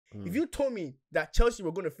If you told me that Chelsea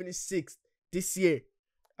were going to finish 6th this year,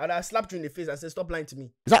 I'd have slapped you in the face and said, stop lying to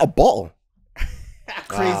me. Is that a bottle?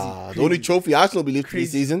 Crazy. The only trophy Arsenal believe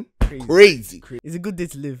this season. Crazy. It's a good day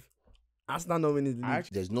to live. Arsenal not winning the league.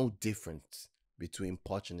 There's no difference between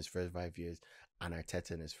Poch in his first 5 years and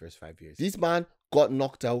Arteta in his first 5 years. This man got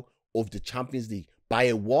knocked out of the Champions League by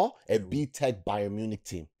a B-Tech Bayern Munich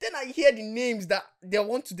team. Then I hear the names that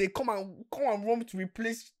they come and run to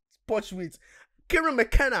replace Poch with. Kieran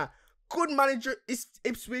McKenna, good manager, is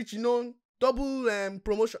Ipswich, double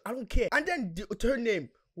promotion. I don't care. And then the third name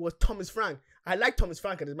was Thomas Frank. I like Thomas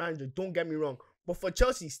Frank as a manager, don't get me wrong. But for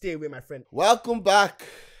Chelsea, stay away, my friend. Welcome back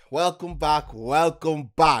to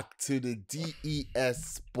the DES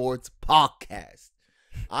Sports Podcast.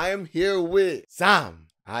 I am here with Sam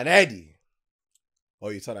and Eddie. Oh,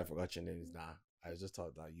 you thought I forgot your names? Nah, I just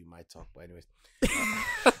thought that you might talk. But anyways,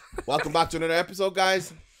 welcome back to another episode,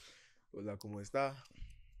 guys. Hola, ¿cómo está?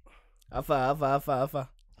 Alpha.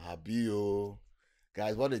 Abio.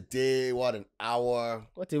 Guys, what a day, what an hour.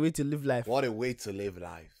 What a way to live life. What a way to live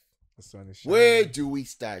life. The sun is shining. Where do we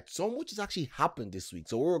start? So much has actually happened this week.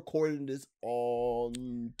 So we're recording this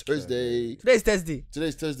on Thursday. Today's Thursday.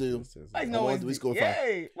 Today's Thursday. Why is no Wednesday?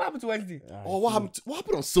 Yay! What happened to Wednesday? Oh, what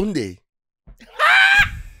happened on Sunday?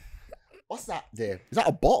 What's that there? Is that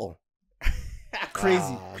a bottle?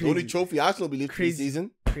 Crazy. The only trophy Arsenal believe this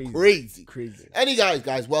season. Crazy. Any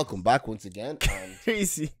guys, welcome back once again. And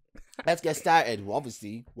crazy. Let's get started. Well,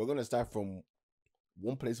 obviously, we're gonna start from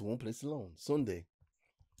one place alone. Sunday.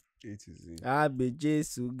 A to Z. Where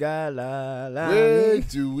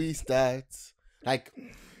do we start?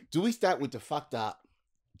 Do we start with the fact that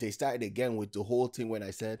they started again with the whole thing when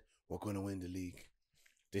I said we're gonna win the league?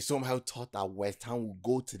 They somehow thought that West Ham would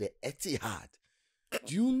go to the Etihad.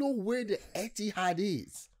 Do you know where the Etihad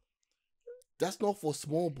is? That's not for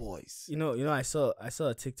small boys. I saw a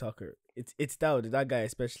TikToker. It's that guy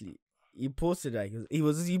especially. He posted that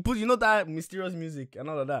he put that mysterious music and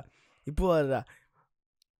all of that. He put all of that.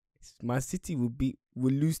 Man City will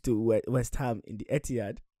lose to West Ham in the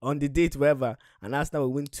Etihad on the date wherever, and Arsenal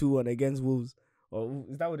will win 2-1 against Wolves. Or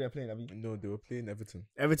is that what they're playing? No, they were playing Everton.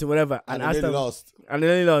 Whatever, and Arsenal lost. And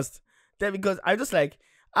they only lost. Then because I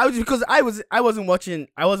wasn't watching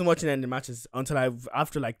any matches until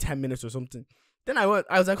after like 10 minutes or something. Then I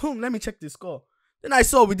was like, let me check the score. Then I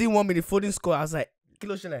saw within 1 minute Foden score. I was like,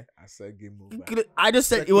 Kilo Shele. I said game over. I just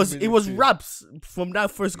said it was raps from that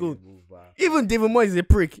first goal. Even David Moyes is a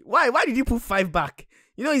prick. Why did he put 5 back?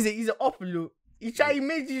 He's an up. He tried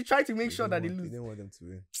to make sure that they lose. He didn't want them to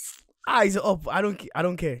win. He's an up. I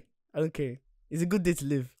don't care. It's a good day to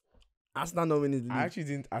live. Arsenal not winning the league. I actually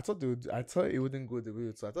didn't. I thought it wouldn't go the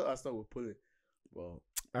way. So I thought Arsenal would pull it. Well,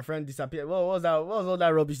 my friend disappeared. What was that? What was all that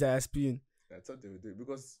rubbish that I spewing? I thought they would do it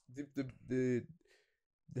because the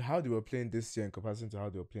how they were playing this year in comparison to how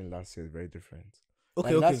they were playing last year is very different.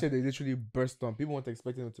 Okay. Last year they literally burst on. People weren't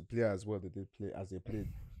expecting them to play as well as they played,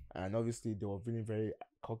 and obviously they were feeling very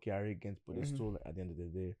cocky, arrogant, but they still at the end of the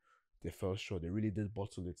day they fell short. They really did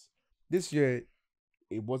bottle it. This year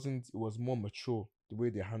it wasn't. It was more mature. The way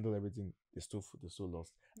they handled everything, they still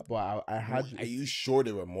lost. But I had. Are you sure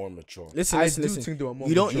they were more mature? Listen. Think they were more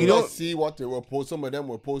mature. You don't see what they were posting. Some of them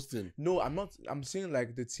were posting. No, I'm not. I'm saying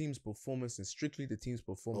like the team's performance and strictly the team's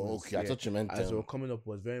performance. Oh, okay, I thought you meant as they were coming up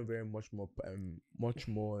was very, very much more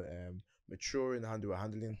mature in how they were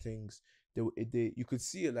handling things. They you could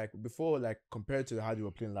see it like before, like compared to how they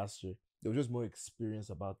were playing last year. There was just more experience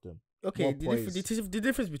about them. Okay, the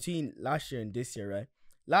difference between last year and this year, right?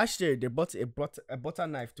 Last year, they bought a butter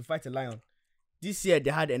knife to fight a lion. This year,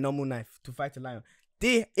 they had a normal knife to fight a lion.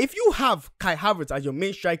 If you have Kai Havertz as your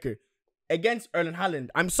main striker against Erling Haaland,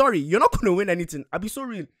 I'm sorry, you're not going to win anything. I'll be so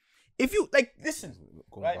real. If you, listen.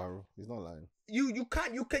 Right? He's not lying. You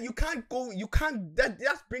can't,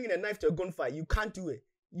 that's bringing a knife to a gunfight. You can't do it.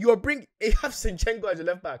 You have Zinchenko as your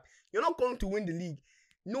left back. You're not going to win the league.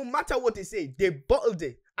 No matter what they say, they bottled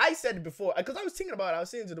it. I said it before because I was thinking about it. I was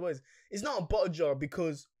saying to the boys, it's not a bottle jar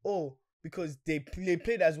because they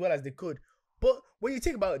played as well as they could. But when you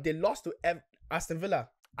think about it, they lost to Aston Villa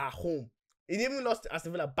at home. They even lost to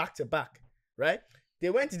Aston Villa back to back, right? They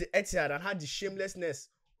went to the Etihad and had the shamelessness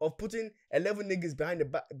of putting 11 niggas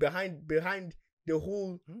behind the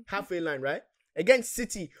whole halfway line, right? Against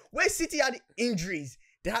City, where City had injuries,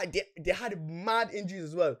 they had mad injuries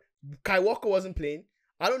as well. Kai Walker wasn't playing.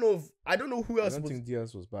 I don't know who else. I don't think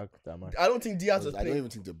Diaz was back that match. I don't think Diaz was playing. I don't even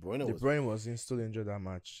think De Bruyne was still injured that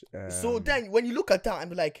match. So then, when you look at that,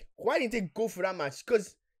 I'm like, why didn't they go for that match?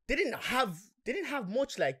 Because they didn't have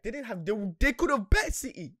much. They could have bet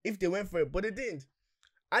City if they went for it, but they didn't.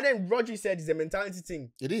 And then Rodri said it's a mentality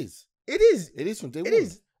thing. It is. It is. It is from day one. It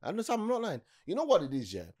is. I'm not lying. You know what it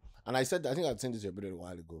is, yeah? And I said, I think I said this a bit a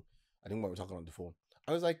while ago. I think when we were talking on the phone.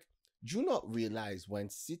 I was like, do you not realize when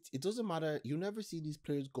it doesn't matter, you never see these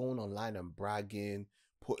players going online and bragging,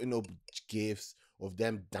 putting up gifs of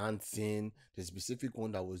them dancing, the specific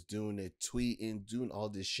one that was doing it, tweeting, doing all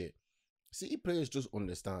this shit. City players just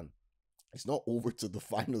understand it's not over till the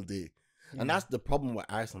final day. And that's the problem with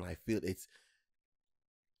Arsenal. I feel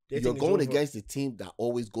you're going against the team that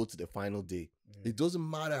always go to the final day. It doesn't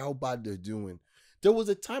matter how bad they're doing. There was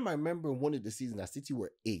a time I remember in one of the seasons that City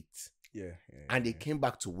were 8. And they came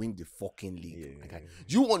back to win the fucking league.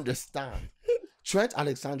 You understand? Trent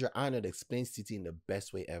Alexander-Arnold explains City in the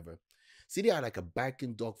best way ever. City are like a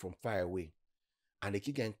barking dog from far away. And they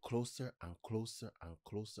keep getting closer and closer and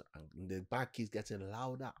closer. And the back keeps getting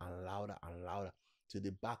louder and louder and louder till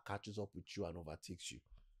the back catches up with you and overtakes you.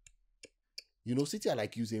 You know, City are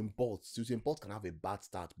like Usain Bolt. Usain Bolt can have a bad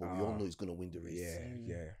start, but we all know he's going to win the race.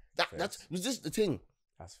 That's just the thing.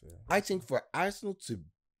 That's fair. I think for Arsenal to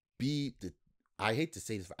be I hate to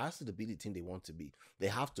say this, for Arsenal to be the team they want to be, they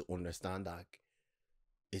have to understand that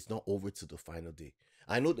it's not over till the final day.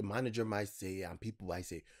 I know the manager might say, and people might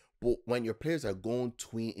say, but when your players are going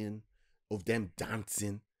tweeting of them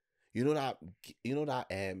dancing, you know that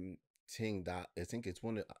thing that I think it's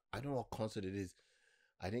I don't know what concert it is.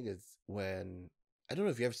 I think it's when, I don't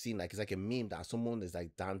know if you ever seen, like, it's like a meme that someone is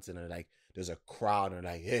like dancing and like there's a crowd and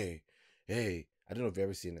like, hey. I don't know if you've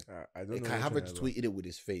ever seen it. I don't know. Havertz tweeted it with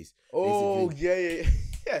his face. Oh, basically.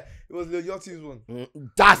 Yeah. It was the Yachty's one.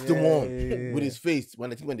 That's the one with his face. When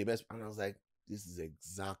they best, and I was like, this is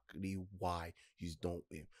exactly why you don't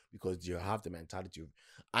win, because you have the mentality of,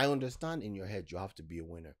 I understand in your head you have to be a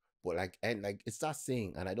winner, but it's that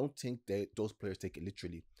saying, and I don't think those players take it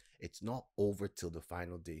literally. It's not over till the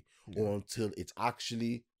final day, or until it's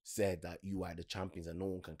actually said that you are the champions and no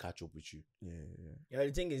one can catch up with you. Yeah,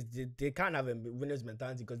 the thing is, they can't have a winner's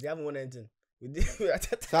mentality because they haven't won anything.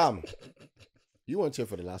 Sam, you weren't here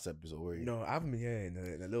for the last episode, were you? No, I haven't been here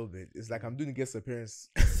in a little bit. It's like I'm doing a guest appearance.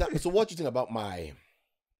 So what do you think about my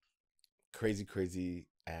crazy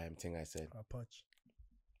thing I said?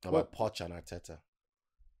 About Poch and Arteta.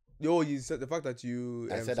 Yo, you said the fact that you...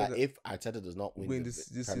 I said that if Arteta does not win this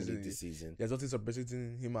Premier season, League this season, there's nothing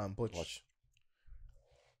separating him and Poch.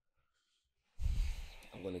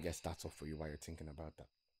 I'm going to get stats off for you while you're thinking about that.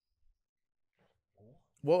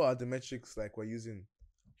 What are the metrics like we're using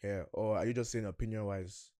here? Or are you just saying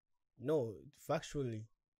opinion-wise? No, factually.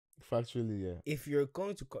 Factually, yeah. If you're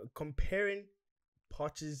going to comparing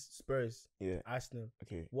Poch's Spurs, Arsenal,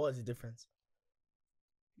 what is the difference?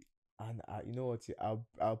 And you know what?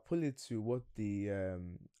 I'll pull it to what the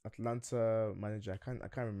Atlanta manager, I can't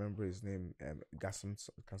remember his name, Gasson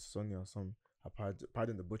or some.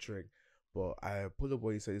 Pardon the butchering, but I pulled up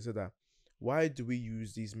what he said. He said that, why do we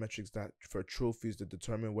use these metrics that for trophies to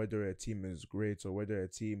determine whether a team is great or whether a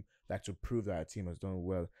team, like, to prove that a team has done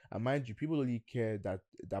well? And mind you, people only care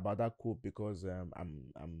about that quote because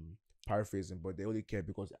I'm paraphrasing, but they only care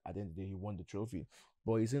because at the end of the day he won the trophy.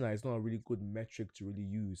 But he's saying that it's not a really good metric to really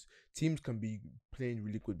use. Teams can be playing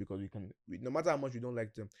really good because no matter how much we don't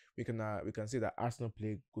like them, we can say that Arsenal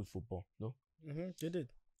play good football. No, they did.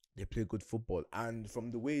 They play good football, and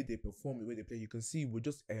from the way they perform, the way they play, you can see we're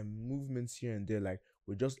just movements here and there. Like,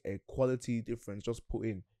 we're just a quality difference. Just put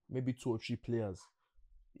in maybe 2 or 3 players,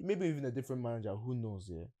 maybe even a different manager. Who knows?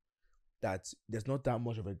 Yeah, that there's not that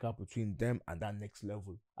much of a gap between them and that next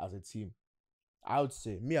level as a team. I would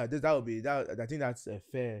say, I think that's a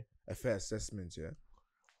fair assessment, yeah.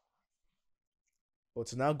 But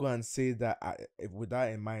to now go and say that, with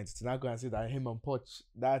that in mind, to now go and say that him and Poch,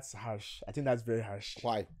 that's harsh. I think that's very harsh.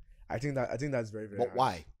 Why? I think that's very, very But harsh.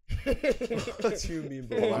 why? What do you mean?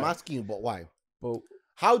 But I'm asking you, but why? But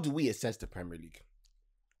how do we assess the Premier League?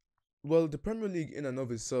 Well, the Premier League in and of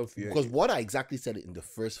itself, yeah. Because what I exactly said in the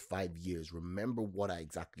first 5 years, remember what I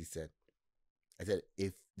exactly said? I said,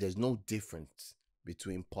 if there's no difference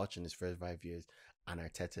between Poch in his first 5 years and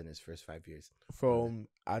Arteta in his first 5 years. From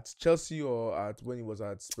at Chelsea or at when he was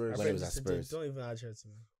at Spurs? When he was at Spurs. Don't even add Chelsea,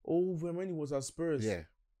 man. Oh, when he was at Spurs? Yeah.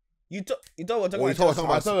 You thought we were talking about Chelsea. Chelsea.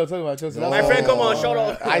 I thought we were talking about Chelsea. My friend, come on, shut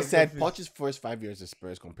up. I said Poch's first 5 years at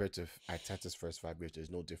Spurs compared to Arteta's first 5 years, there's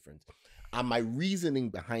no difference. And my reasoning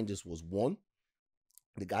behind this was, 1,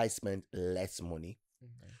 the guy spent less money.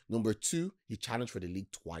 Number 2, he challenged for the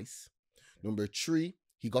league twice. Number 3,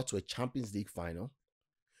 he got to a Champions League final.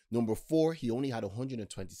 Number 4, he only had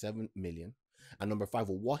 127 million. And number 5,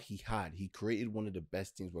 with what he had, he created one of the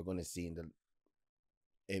best teams we're going to see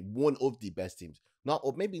one of the best teams.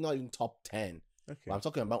 Maybe not even top 10. Okay. But I'm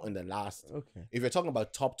talking about in the last. Okay. If you're talking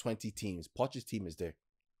about top 20 teams, Poch's team is there.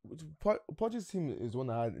 Portugal's team is one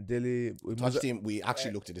that had Dele. Touch team, we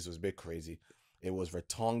actually looked at this. It was a bit crazy. It was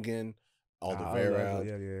Vertonghen,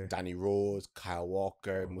 Alderweireld, Danny Rose, Kyle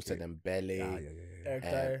Walker, Moussa Dembele,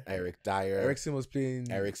 Eric Dyer. Ericsson was playing.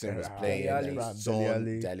 Son,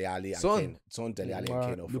 Dele Alli, and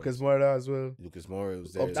Kane. Lucas Moura as well. Lucas Moura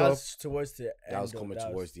was there. That was towards the end. That was coming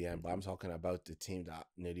towards the end. But I'm talking about the team that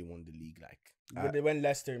nearly won the league. But they went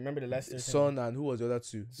Leicester. Remember the Leicester? Son and who was the other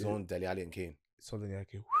two? Son, Dele Alli, and Kane. Son, Dele Alli,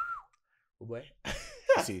 Kane. Oh boy.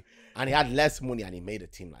 See, and he had less money and he made a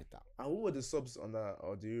team like that. And who were the subs on that?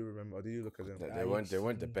 Or do you remember? Or do you look at them? They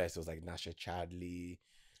weren't the best. It was like Nasha Chadley.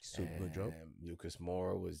 Good job. Lucas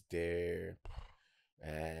Moura was there.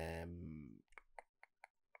 There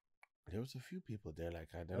was a few people there. Like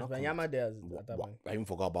I don't know. Wanyama there. I even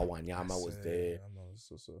forgot about Wanyama was there.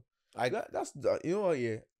 That's you know what?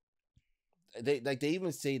 Yeah. They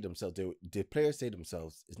even say themselves. The players say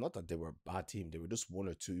themselves. It's not that they were a bad team. They were just one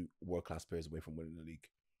or two world class players away from winning the league.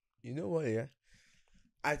 You know what? Yeah.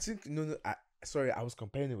 I think sorry, I was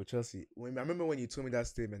comparing it with Chelsea. I remember when you told me that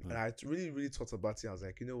statement, and I really thought about it. I was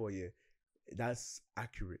like, you know what? Yeah, that's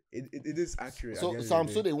accurate. It is accurate. So I'm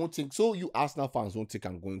sure they won't think. So you Arsenal fans won't think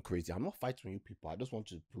I'm going crazy. I'm not fighting you people. I just want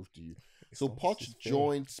to prove to you. So Poch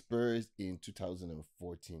joined Spurs in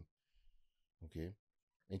 2014. Okay,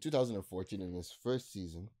 in 2014, in his first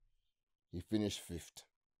season, he finished 5th.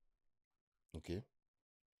 Okay.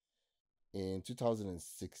 In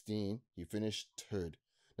 2016, he finished 3rd.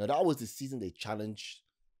 Now, that was the season they challenged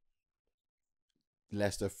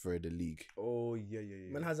Leicester for the league. Oh, yeah.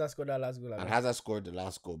 When Hazard scored that last goal? And Hazard scored the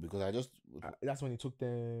last goal because I just... that's when he took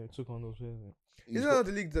on those players. Isn't that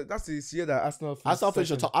the league? That's the year that Arsenal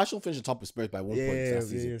finished the top of Spurs by 1 point that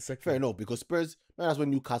season. Yeah, fair enough, because Spurs... That's when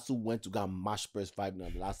Newcastle went to go and mash Spurs 5-0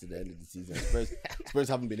 at the end of the season. Spurs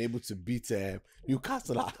haven't been able to beat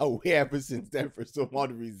Newcastle away ever since then for some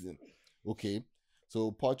odd reason. Okay,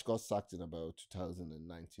 so Poch got sacked in about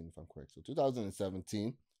 2019, if I'm correct. So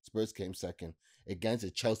 2017, Spurs came 2nd against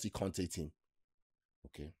a Chelsea Conte team.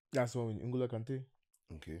 Okay. That's when N'Golo Kante.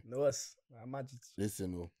 Okay. No, it's imagine.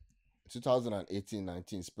 Listen,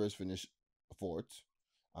 2018-19, Spurs finished 4th.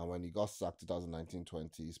 And when he got sacked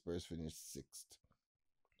 2019-20, Spurs finished 6th.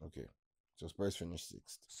 Okay. So Spurs finished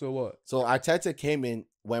 6th. So what? So Arteta came in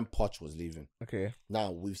when Poch was leaving. Okay.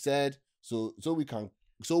 Now, we've said, so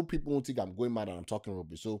people won't think I'm going mad and I'm talking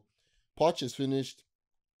rubbish. So Poch is finished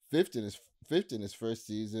 5th in his first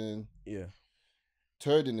season. Yeah.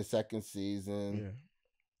 3rd in his second season. Yeah.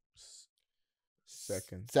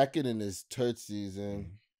 Second in his 3rd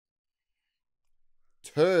season.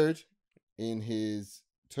 3rd in his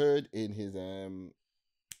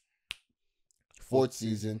 4th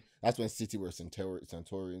season. That's when City were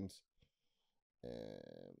Centaurians.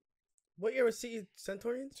 What year was City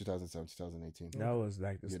Centaurians? 2007, 2018. That was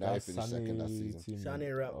like the United finished 2nd that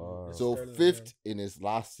season. So 5th in his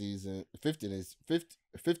last season, 4th in his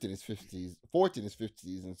 5th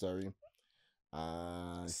season, sorry.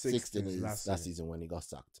 And 6th in his last season when he got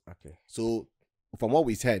sacked. Okay. So from what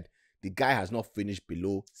we said, the guy has not finished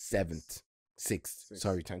below 7th. 6th.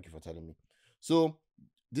 Sorry, thank you for telling me. So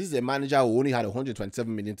this is a manager who only had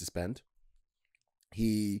 127 million to spend.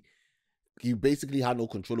 He basically had no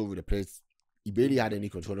control over the players. He barely had any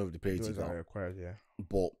control over the players he got. Required, yeah.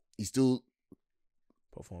 But he still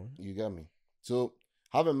performed. You get me? So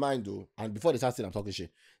have in mind though, and before they start saying I'm talking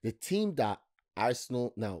shit, the team that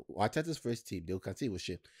Arsenal now, Arteta's first team, they can say it was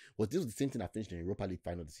shit. But this was the same thing that finished in the Europa League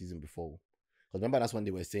final the season before. Because remember that's when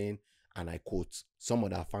they were saying, and I quote, some of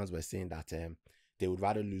their fans were saying that they would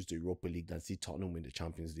rather lose the Europa League than see Tottenham win the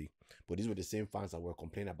Champions League. But these were the same fans that were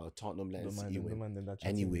complaining about Tottenham letting City win.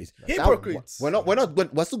 Anyways, hypocrites.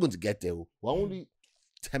 We're still going to get there. We're only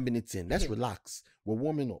 10 minutes in. Let's relax. We're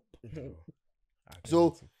warming up.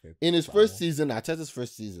 So in his first season, Arteta's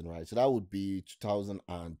first season, right? So that would be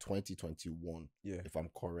 2020-21. Yeah, if I'm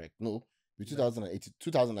correct. No, 2018,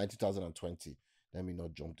 2019, 2020. Let me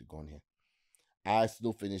not jump the gun here.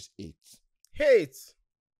 Arsenal finished 8th.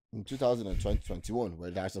 In 2020-21, where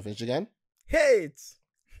did Arsenal finish again?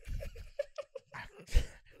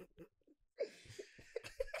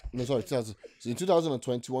 No, sorry. So in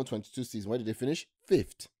 2021-22 season, where did they finish?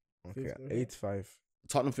 5th. Okay, 8-5.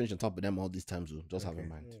 Tottenham finished on top of them all these times, so just have in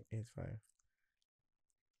mind. 8-5.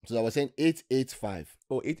 So I was saying 8-8-5.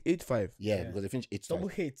 Oh, 8-8-5. Yeah, because they finished 8-5. Double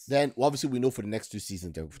hits. Then obviously we know for the next 2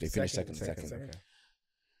 seasons they finished second. Okay.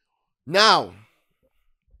 Now,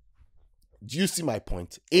 do you see my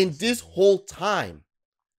point? In this whole time,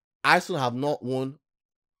 Arsenal have not won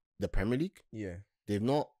the Premier League. Yeah. They've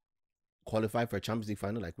not qualified for a Champions League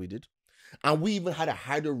final like we did. And we even had a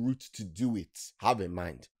harder route to do it. Have in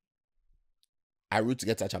mind. I root to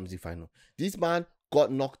get to a Champions League final. This man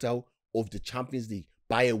got knocked out of the Champions League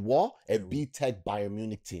by a B-Tech Bayern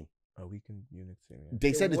Munich team. A weakened Munich team. Yeah.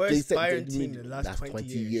 They said worst they Bayern team in the last that's 20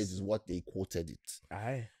 years is what they quoted it.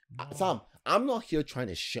 Aye. Sam, I'm not here trying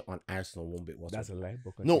to shit on Arsenal one bit. That's a lie.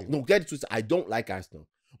 No, get it twisted. I don't like Arsenal.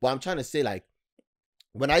 But I'm trying to say, like,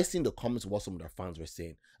 when I seen the comments of what some of their fans were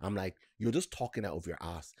saying, I'm like, you're just talking out of your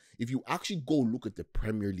ass. If you actually go look at the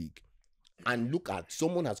Premier League and look at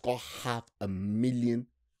someone has got 500 million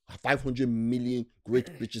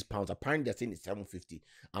Great British pounds. Apparently they're saying it's 750.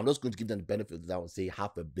 I'm just going to give them the benefit of that and say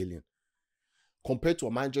 500 million. Compared to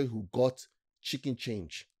a manager who got chicken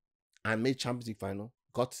change and made Champions League final,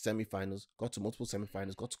 got to semi-finals, got to multiple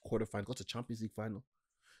semi-finals, got to quarterfinals, got to Champions League final,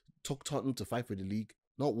 took Tottenham to fight for the league,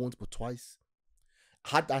 not once but twice.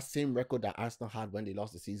 Had that same record that Arsenal had when they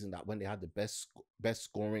lost the season, that when they had the best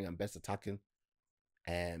scoring and best attacking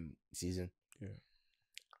season. Yeah.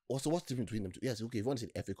 Also, what's the difference between them two? Yes, okay, if you want to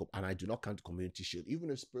say the FA Cup, and I do not count the Community Shield. Even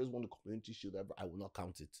if Spurs won the Community Shield ever, I will not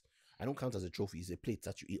count it. I don't count it as a trophy. It's a plate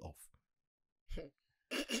that you eat off.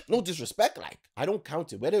 No disrespect, like, I don't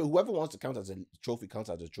count it. Whoever wants to count as a trophy counts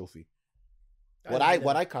as a trophy. What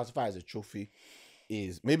I classify as a trophy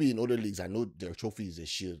is, maybe in other leagues, I know their trophy is a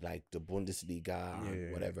shield, like the Bundesliga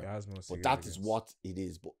and whatever. But that is what it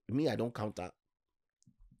is. But me, I don't count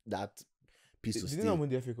that piece of steel. Did they not win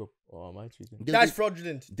the FA Cup? Or am I tweeting? That's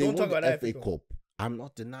fraudulent. Don't talk about that FA Cup. I'm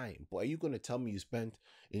not denying. But are you going to tell me you spent,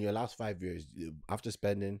 in your last 5 years, after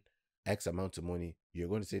spending X amount of money, you're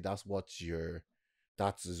going to say that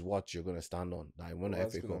is what you're going to stand on? I won an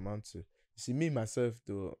FA Cup. Amount to. See, me, myself,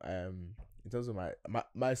 though, in terms of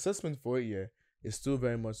my assessment for it, yeah, it's still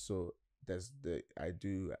very much so. I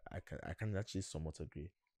can actually somewhat agree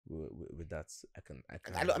with that.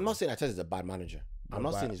 I'm not saying Arteta is a bad manager. I'm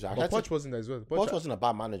not saying he's right. But Poch wasn't as well. Poch wasn't a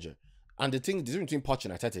bad manager. And the difference between Poch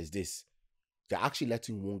and Arteta is this: they're actually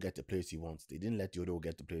letting one get the players he wants. They didn't let the other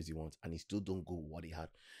get the players he wants, and he still don't go with what he had.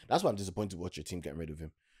 That's why I'm disappointed with your team getting rid of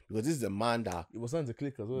him, because this is a man that it was starting to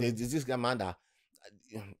click as well. There's this guy man that.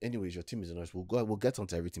 Anyways, your team is nice. We'll get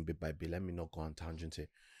onto everything bit by bit. Let me not go on tangent here,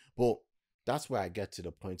 but that's where I get to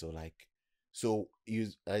the point of, like, so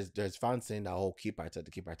there's fans saying that, oh, keep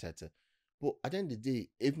Arteta. But at the end of the day,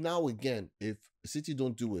 if City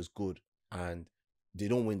don't do as good and they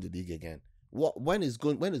don't win the league again, when is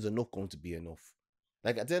enough going to be enough?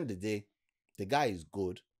 Like, at the end of the day, the guy is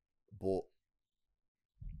good, but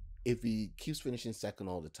if he keeps finishing second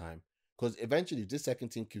all the time, because eventually if this second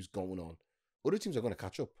team keeps going on, other teams are going to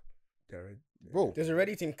catch up. Bro, there's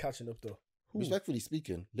already team catching up though. Respectfully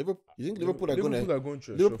speaking, Liverpool. You think Liverpool are going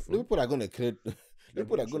to clear?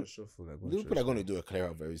 Liverpool are going to do a clear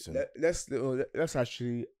out very soon. Let's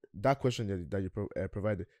actually, that question that you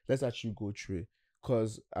provided. Let's actually go through it,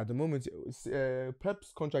 because at the moment,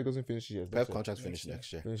 Pep's contract doesn't finish yet. Pep's contract finishes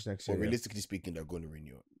next year. But realistically speaking, they're going to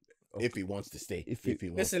renew it. Okay. If he wants to stay. If he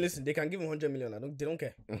wants listen, they can give him 100 million. They don't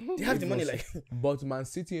care. They have the money, like. But Man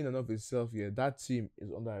City in and of itself, yeah, that team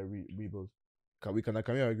is under a rebuild. Can we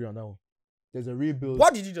agree on that one? There's a rebuild.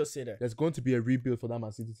 What did you just say there? There's going to be a rebuild for that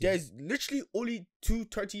Man City team. There's literally only 2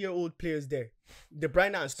 30-year-old players there. De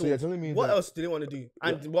Bruyne and Stones. So you're telling me what else do they want to do?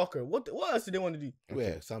 And Walker. What else do they want to do?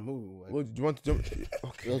 Where? Sam, what do you want to do?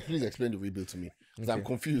 Okay. Please explain the rebuild to me, because I'm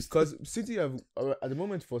confused. Because City have, at the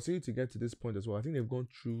moment, for City to get to this point as well, I think they've gone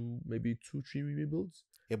through maybe 2-3 rebuilds.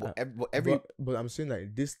 Yeah, but I'm saying,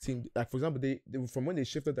 like, this team, like, for example, they from when they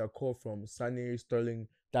shifted their core from Sané, Sterling,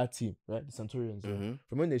 that team, right, the Centurions,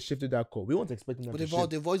 from when they shifted that core, we weren't expecting them. But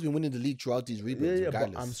they've always been winning the league throughout these rebuilds.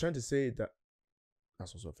 Regardless. But I'm trying to say that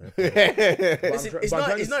that's also fair.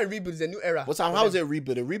 It's not a rebuild; it's a new era. But Sam, how is it a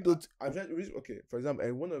rebuild? A rebuild. Okay, for example,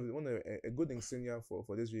 a good insignia for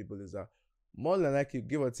this rebuild is that, more than likely,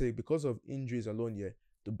 give or take, because of injuries alone, yeah,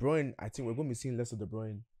 De Bruyne, I think we're going to be seeing less of De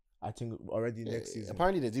Bruyne. I think already next season.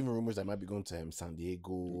 Apparently, there's even rumors that might be going to San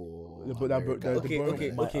Diego. Okay.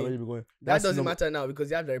 That doesn't matter now, because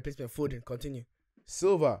they have the replacement Foden. Continue.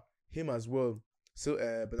 Silva, him as well. So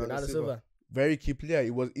Bernardo Silva, very key player.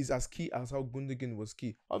 He's as key as how Gundogan was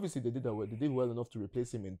key. Obviously, they did that well. They did well enough to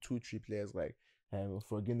replace him in 2-3 players, like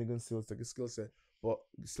for Gundogan's skill set. But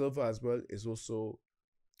Silva as well is also.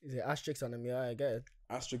 Is there asterisks on him? Yeah, I get it.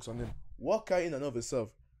 Asterisks on him. Walker in and of itself.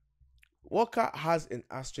 Walker has an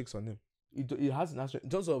asterisk on him. He has an asterisk in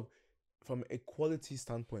terms of, from a quality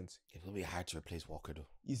standpoint. It will be hard to replace Walker though.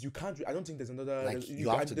 You can't. I don't think there's another. Like,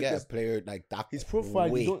 you have to get a player like that. His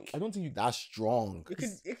profile. I don't think you. That's strong.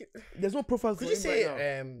 There's no profile. Could you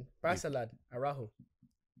say Barcelona Araujo?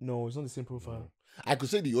 No, it's not the same profile. I could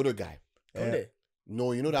say the other guy.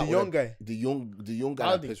 No, you know that the young guy. The young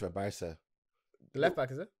guy that plays for Barca. The left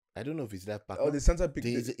back, is it? I don't know if he's left back. Oh, the centre pick.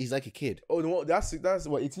 He's like a kid. Oh, no, that's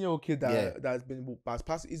what 18-year-old kid that's been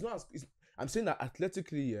passed. It's not. I'm saying that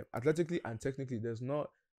athletically and technically, there's not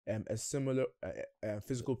a similar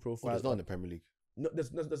physical profile. There's not in the Premier League. No,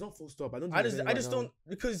 there's not full stop. I just don't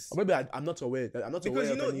because or maybe I'm not aware. I'm not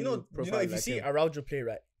because aware you know if you see Araujo play,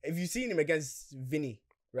 right? If you've seen him against Vinny,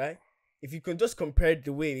 right? If you can just compare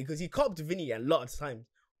the way, because he copped Vinny a lot of times,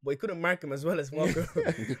 but he couldn't mark him as well as Walker.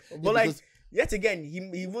 But like yet again,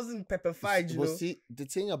 he wasn't pepper-fied. You know. See, the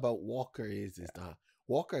thing about Walker is that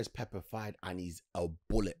Walker is pepper-fied and he's a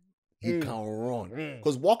bullet. He can run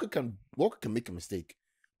because Walker can make a mistake,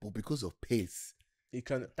 but because of pace. He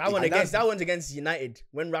can. That one's against United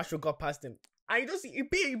when Rashford got past him. And he just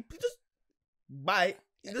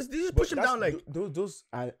push him down like those.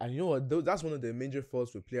 And you know what? That's one of the major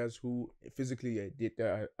faults with players who physically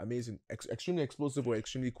they're amazing, extremely explosive or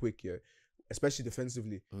extremely quick. Yeah, especially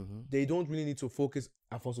defensively. They don't really need to focus.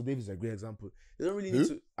 Alphonso Davies is a great example. They don't really need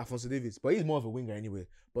to Alphonso Davies, but he's more of a winger anyway.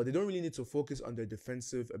 But they don't really need to focus on their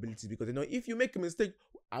defensive abilities because they know if you make a mistake,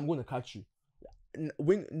 I'm going to catch you.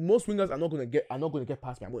 Most wingers are not going to get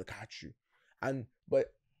past me. I'm going to catch you,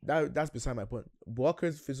 but that's beside my point.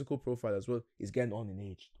 Walker's physical profile as well is getting on in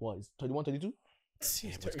age. What is 31, 32?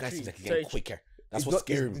 Yeah, but guys seems like he's getting quicker. That's what's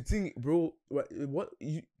scary. The thing, bro. What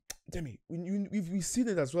you tell me? We've seen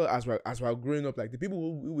it as well as we're growing up. Like the people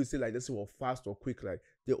who will say like let's say we're fast or quick. Like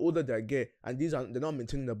the older they get, and they're not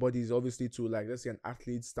maintaining their bodies obviously to like let's say an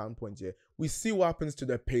athlete's standpoint. Yeah, we see what happens to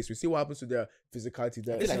their pace. We see what happens to their physicality.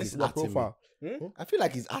 Their profile. I feel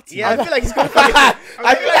like he's acting. Yeah, I feel like he's going.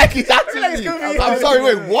 I feel like he's acting. I'm sorry.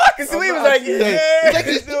 Wait, what? Because the way he was like,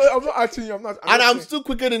 I'm not acting you. I'm still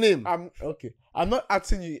quicker than him. I'm not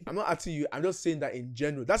acting you. I'm just saying that in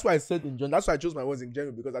general. That's why I said in general. That's why I chose my words in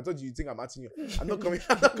general because I thought you think I'm acting you. I'm not coming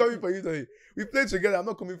for you. Sorry. We played together. I'm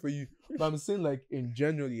not coming for you. But I'm saying like in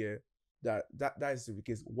general, yeah, that is the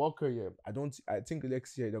case. Walker, yeah, I think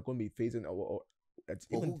next year they're going to be phasing or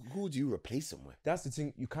who do you replace him with? That's the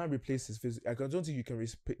thing. You can't replace his physical. I don't think you can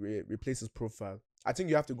replace his profile. I think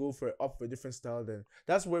you have to go for a different style. Then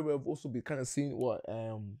that's where we've also been kind of seeing what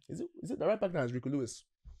is it the right back now is Rico Lewis.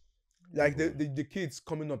 Like the kids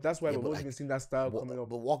coming up. That's why we've also been seeing that style coming up.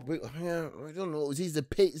 But I don't know. He's the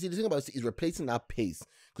pace. See, the thing about it is replacing that pace.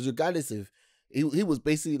 Because regardless if he was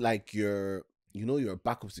basically like your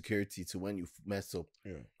backup security to when you mess up.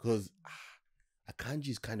 Yeah. Because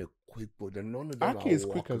Akanji's kind of quick, but none of them Ake is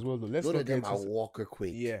quick as well though. None of them are Walker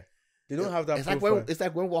quick. Yeah. They don't have that. It's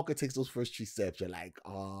like when Walker takes those first 3 steps, you're like,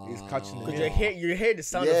 he's catching it. Because you hear the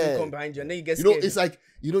sound of him come behind you, and then you get scared. It's like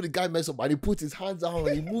the guy mess up and he puts his hands down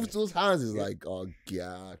and he moves those hands. It's like, oh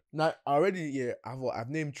god. Now already, I've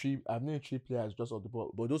named 3 players just off the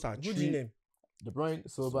ball, but those are 3. Who do you name? De Bruyne,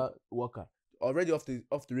 Silva, Walker. Already off the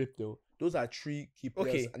rip though. Those are 3 key players.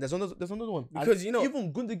 Okay. And there's another one because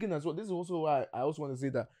even Gundogan as well. This is also why I also want to say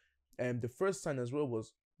that the first sign as well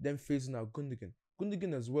was them phasing out Gundogan.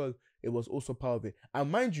 Gundogan as well, it was also part of it.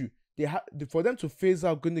 And mind you, for them to phase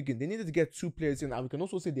out Gundogan, they needed to get 2 players in, and we can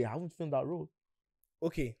also say they haven't filled that role.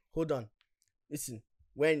 Okay, hold on. Listen,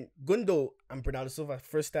 when Gundo and Bernardo Silva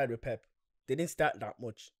first started with Pep, they didn't start that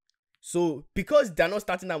much. So because they're not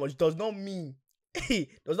starting that much does not mean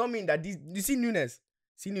that these. You see Nunes.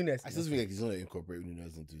 I just feel like he's going to incorporate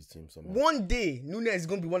Nunes into his team somehow. One day, Nunes is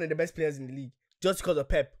going to be one of the best players in the league. Just because of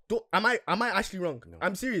Pep. Am I actually wrong? No.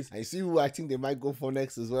 I'm serious. I see who I think they might go for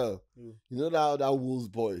next as well. You know that Wolves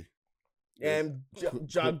boy.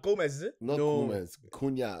 Gomez, is it? Not Gomez.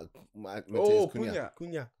 Cunha. Cunha.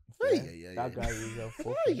 Yeah. That guy is a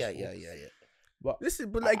fucking. Yeah. But listen,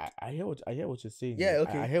 but like I hear what you're saying. Yeah,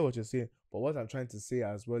 okay. I hear what you're saying. But what I'm trying to say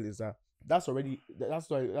as well is that that's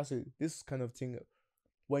this kind of thing.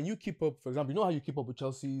 When you keep up, for example, you know how you keep up with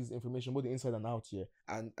Chelsea's information, both the inside and out here.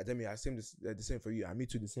 And I assume the same for you, and me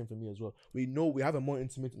too, the same for me as well. We know we have a more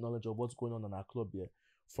intimate knowledge of what's going on in our club here.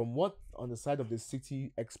 From what on the side of the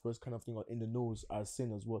City experts kind of thing or in the nose are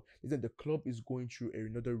saying as well, is that the club is going through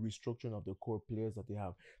another restructuring of the core players that they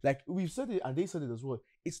have. Like we've said it and they said it as well.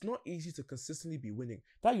 It's not easy to consistently be winning.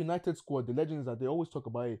 That United squad, the legends that they always talk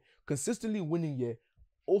about it, consistently winning here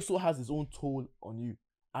also has its own toll on you.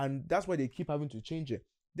 And that's why they keep having to change it.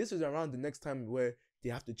 This is around the next time where they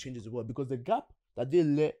have to change it as well, because the gap that they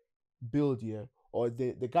let build here, or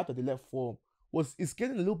the gap that they let form, it's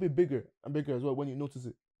getting a little bit bigger and bigger as well when you notice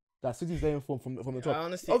it. That City's there from the top.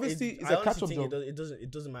 Honestly, obviously, it's a catch-up job. It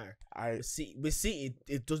doesn't matter. We see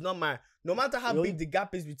it does not matter. No matter how big the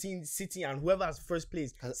gap is between City and whoever has first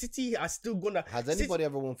place, City are still gonna. Has anybody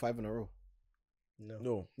ever won 5 in a row?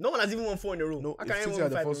 No one has even won 4 in a row. No, I can't even win 5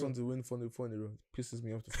 in a row. The first one to win 4 in a row pisses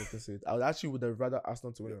me off to fucking say it. I would actually would have rather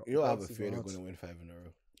Arsenal to win. You don't have a fear they're going to win 5 in a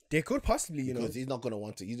row. They could possibly, you know. Because he's not gonna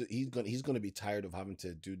want to. He's gonna be tired of having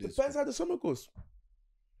to do this. Depends how the summer goes.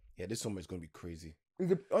 Yeah, this summer is gonna be crazy.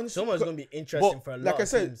 Summer's gonna be interesting for a lot. Like I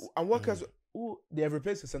said, teams. and workers who they have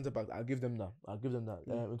replaced the centre back. I'll give them that.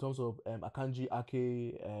 In terms of Akanji,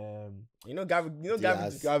 Ake,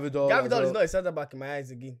 Gavidol is not a centre back in my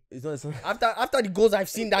eyes again. It's not a centre. After the goals I've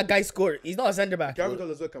seen that guy score, he's not a centre back.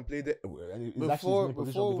 Gavidol as well can play there. Before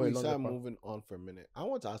we start moving on for a minute, I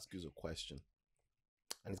want to ask you a question.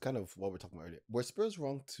 And it's kind of what we're talking about earlier. Were Spurs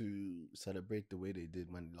wrong to celebrate the way they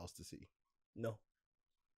did when they lost to City? No.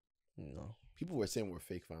 People were saying we're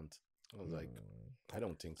fake fans. I was like, I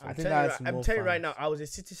don't think so. I'm telling you right now, I was a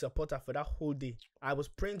City supporter for that whole day. I was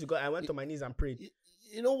praying to God. I went on my knees and prayed.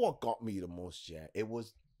 You know what got me the most? Yeah, there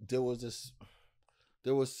were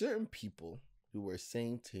certain people who were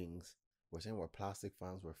saying things. We're saying we're plastic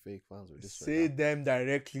fans, we're fake fans, we're this. Say them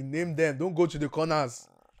directly. Name them. Don't go to the corners.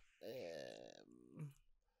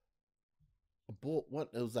 But what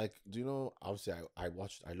it was like, do you know? Obviously, I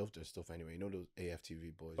loved their stuff anyway. You know those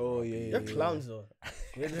AFTV boys. Oh yeah, they're clowns though.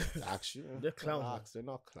 Actually, they're clowns. They're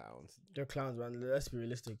not clowns. They're clowns, man. Let's be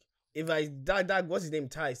realistic. If that what's his name?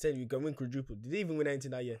 Ty said we can win quadruple. Did they even win anything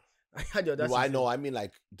that year? I had the audacity. Well, I know. I mean,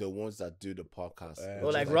 like the ones that do the podcast.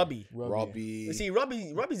 Like Robbie. Robbie. You see,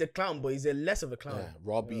 Robbie's a clown, but he's a less of a clown. Yeah,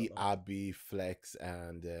 Robbie, Abby, Flex,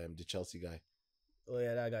 and the Chelsea guy. Oh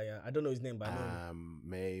yeah, that guy. Yeah, I don't know his name, but I know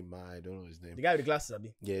I don't know his name. The guy with the glasses,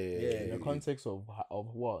 Abi. Yeah. In the context of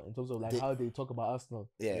what, in terms of like how they talk about Arsenal.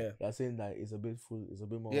 Yeah. They're saying that it's a bit full. It's a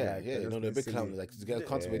bit more. Yeah. They're a bit clown. Like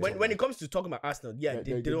when it comes to talking about Arsenal,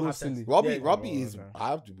 they don't have sense. Robbie is. I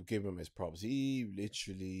have to give him his props. He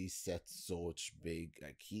literally set such big.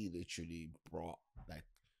 Like he literally brought like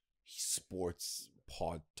sports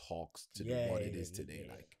pod talks to what it is today.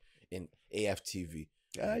 Like in AFTV.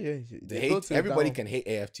 Everybody can hate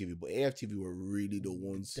AFTV, but AFTV were really the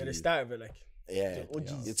ones. They're the start of it, like. Yeah.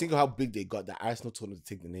 You think of how big they got. The Arsenal told them to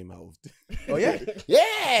take the name out of. Oh yeah,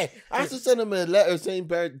 yeah. Arsenal sent them a letter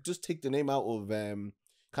saying, just take the name out of.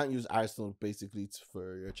 Can't use Arsenal basically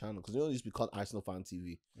for your channel because it used to be called Arsenal Fan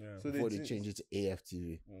TV. Yeah. So before they changed it to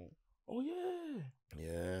AFTV. Oh yeah.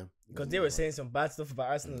 Yeah. Because they were saying some bad stuff about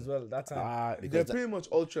Arsenal as well at that time. They're pretty much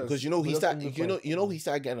ultras. Because he started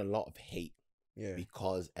getting a lot of hate. Yeah.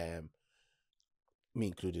 Because me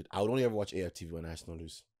included, I would only ever watch AFTV when Arsenal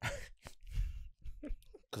lose.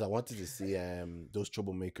 Because I wanted to see those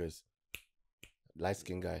troublemakers. Light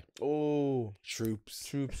skin guy. Oh.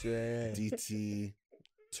 Troops, yeah. DT,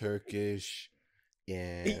 Turkish.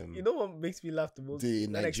 Yeah. You know what makes me laugh the most? The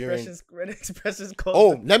Nigerian expressions called.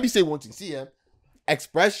 Oh, let me say one thing. See,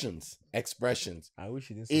 expressions. I wish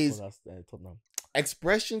he didn't support us Tottenham.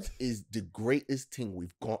 Expressions is the greatest thing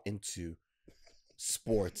we've got into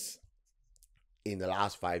sports in the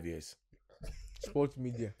last 5 years. Sports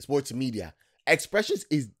media. Expressions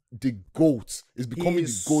is the GOAT. Is becoming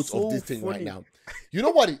the GOAT of this thing right now. You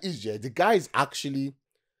know what it is, yeah? The guy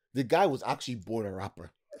was actually born a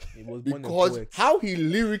rapper. Because how he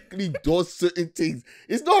lyrically does certain things,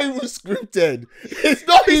 it's not even scripted. It's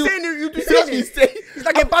not even. It's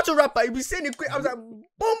like a battle rapper. He'd be saying it quick. I was like,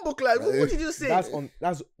 Bumbleclad. What did you say?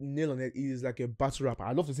 That's nail on it. He is like a battle rapper.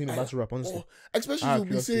 I love to see him a battle rapper, honestly. Especially you'll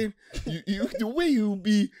be saying the way you'll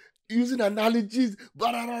be using analogies.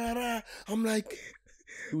 I'm like,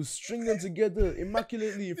 he will string them together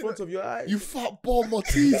immaculately in front of your eyes. You fat ball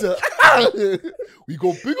Malteser. We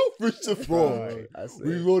got bigger fish to fry.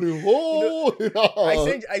 We got it whole.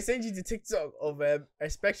 I sent you the TikTok of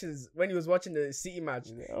Expressions when he was watching the City match.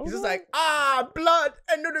 He's just like, blood,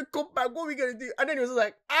 another cup back. What are we gonna do? And then he was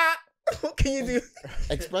like, what can you do?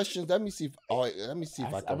 Expressions. Let me see if I can.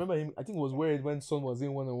 I remember him. I think it was weird when Son was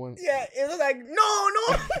in 1-on-1. Yeah, it was like, no.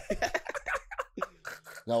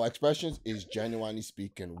 Now, Expressions is genuinely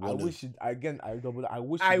speaking. I wish he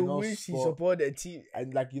supported a team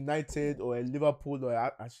like United or a Liverpool or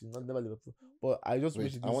actually not never Liverpool. But I just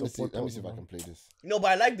wish he did support. Let me see if I can play this. No,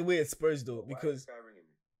 but I like the way it Spurs though because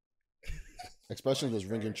Expressions was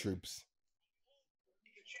ringing troops.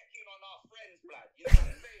 You can check in on our friends, blood. You know what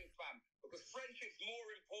I'm saying, fam? Because friendship's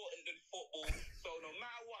more important than football. So no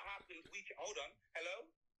matter what happens, we can. Hold on. Hello.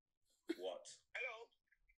 What? Hello.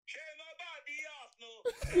 Share my body, Arsenal.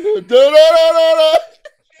 Share my body,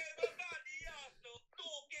 Arsenal.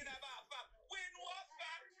 Talking about fam. Win what,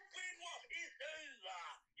 fam? Win what is over.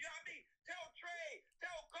 You know what I mean? Tell Trey,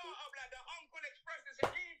 tell Carter, blood, the Uncle Express is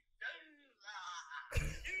over.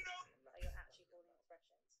 You know? You're actually calling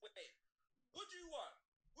Expressions. Wait. What do you want?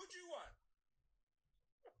 What do you want?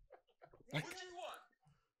 What do you want?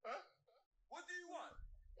 Huh? What do you want?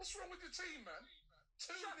 What's wrong with the team, man?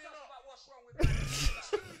 Shut up about what's wrong with the team.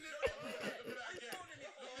 2-0.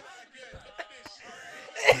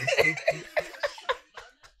 Let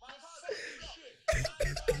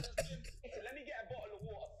me get a bottle of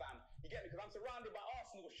water, fam. You get me? Because I'm surrounded by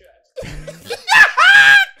Arsenal shirts.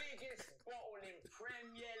 Biggest bottle in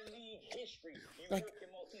Premier League history. You walk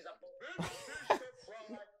in Maltese up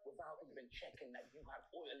without even checking that you have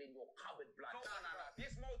oil in your cupboard, blood. No.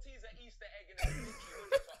 This Maltese Easter egg in a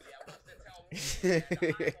top here wants to tell me that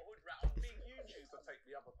I'm a hood rat on big YouTube to take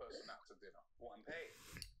the other person out to dinner. What, I'm paid?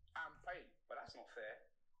 I'm paid, but that's not fair.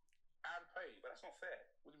 I'm paid, but that's not fair.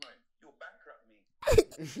 What do you mean? You'll bankrupt me.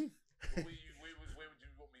 Where would you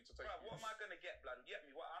want me to take you? What am I going to get, blood? Get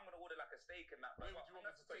me? What? I'm going to order like a steak and that. Where would you want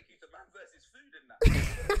me to take you to Man versus Food and that?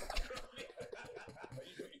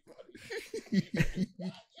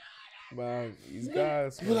 Man, these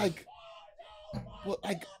guys. But like,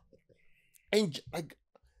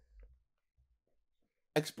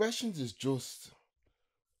 expressions is just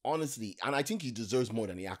honestly, and I think he deserves more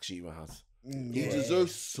than he actually even has. He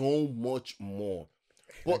deserves so much more.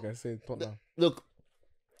 But like I said, Tottenham. look,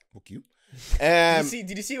 fuck you.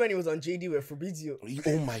 Did you see when he was on JD with Fabrizio?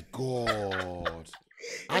 Oh my god.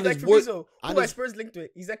 And like Fabrizio, who are Spurs linked to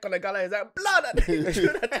it? He's like Konagala, he's like blood.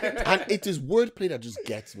 And it is wordplay that just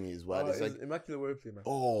gets me as well. It's like immaculate wordplay, man.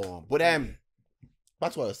 Oh, but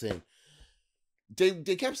that's what I was saying.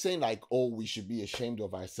 They kept saying like, oh, we should be ashamed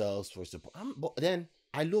of ourselves for support. But then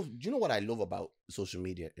do you know what I love about social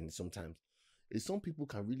media? And sometimes is some people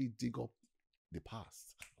can really dig up the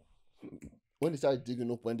past. When they started digging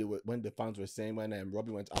up when the fans were saying, when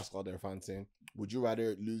Robbie went to ask all their fans saying, would you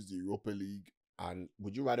rather lose the Europa League and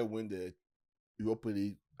would you rather win the Europa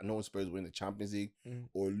League and no Spurs win the Champions League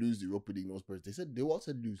or lose the Europa League, no Spurs? They said they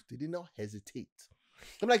also lose. They did not hesitate.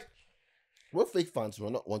 I'm like, we're fake fans. We're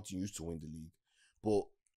not wanting you to win the league, but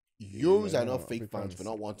yours are not fake fans for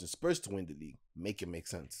not wanting Spurs to win the league. Make it make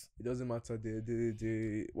sense. It doesn't matter.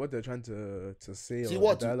 They what they're trying to say. See, or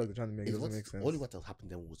what the dialogue they're trying to make doesn't make sense. Only what happened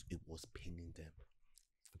then was it was paining them.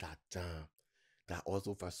 That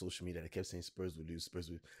also for social media, they kept saying Spurs will lose, Spurs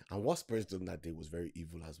will lose. And what Spurs done that day was very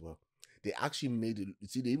evil as well. They actually made it.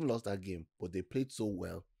 See, they even lost that game, but they played so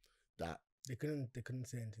well that they couldn't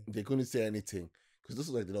say anything. They couldn't say anything. Because this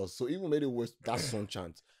was like the loss. So even made it worse, that Son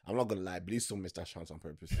chant. I'm not gonna lie, please don't miss that chant on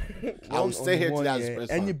purpose. I will stay here to that Spurs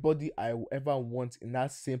fan. Anybody I ever want in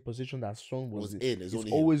that same position that Son was in, it's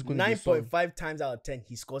always going to be 9.5 times out of 10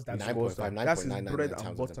 he scores that 9.5, that's his bread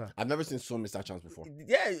and butter. I've never seen Son miss that chance before.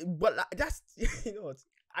 Yeah, but that's you know what?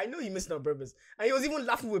 I know he missed it on purpose, and he was even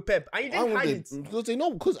laughing with Pep, and he didn't hide it.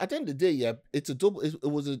 Because at the end of the day, yeah, it's a double. It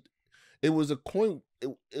was a coin.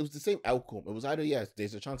 It was the same outcome. It was either yes,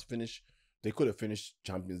 there's a chance to finish. They could have finished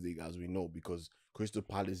Champions League as we know because Crystal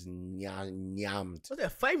Palace nyammed. Was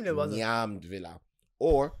it 5-0? Nyammed Villa,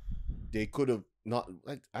 or they could have not.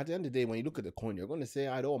 Like at the end of the day, when you look at the coin, you're going to say,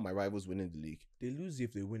 "I don't want my rivals winning the league." They lose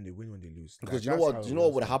if they win. They win when they lose. Because you know what? You know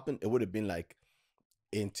what would have happened? It would have been like,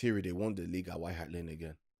 in theory, they won the league at White Hart Lane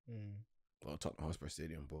again. Or Tottenham Hotspur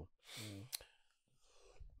Stadium, bro.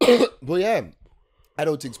 But yeah, I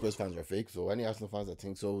don't think Spurs fans are fake. So any Arsenal fans that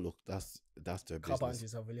think so, look, that's their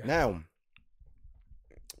business. Now,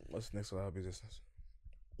 what's next for our business?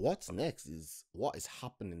 What's next is what is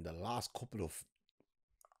happening in the last couple of,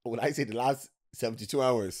 when I say the last 72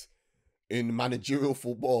 hours in managerial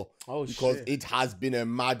football. Oh, because shit. it has been a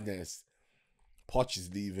madness. Poch is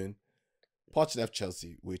leaving. Poch left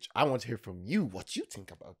Chelsea, which I want to hear from you. What you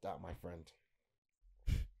think about that, my friend?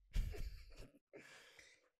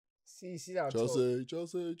 See that Chelsea.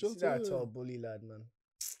 See that tall bully lad, man.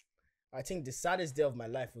 I think the saddest day of my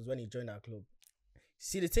life was when he joined our club.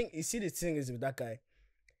 The thing is with that guy,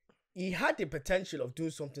 he had the potential of doing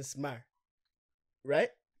something smart, right?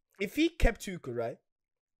 If he kept Tuchel, right,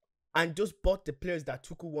 and just bought the players that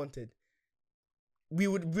Tuchel wanted, we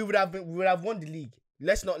would have won the league.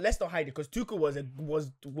 Let's not hide it because Tuchel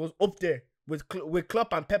was up there with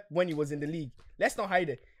Klopp and Pep when he was in the league. Let's not hide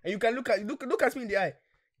it. And you can look at me in the eye.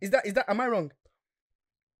 Is that am I wrong?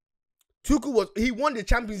 Tuchel won the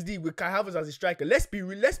Champions League with Kai Havertz as a striker. Let's be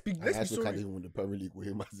sorry. Can't even win the Premier League with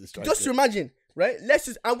him as a striker. Just imagine, right?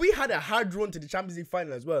 And we had a hard run to the Champions League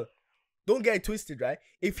final as well. Don't get it twisted, right?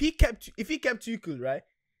 If he kept Tuchel, right,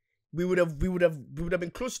 we would have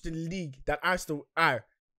been close to the league that Arsenal are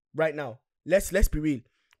right now. Let's be real.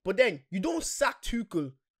 But then you don't sack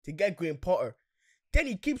Tuchel to get Graham Potter. Then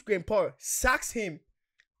he keeps Graham Potter, sacks him,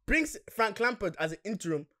 brings Frank Lampard as an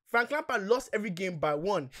interim. Frank Lampard lost every game by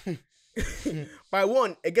one. By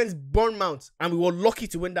one against Bournemouth, and we were lucky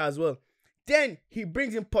to win that as well. Then he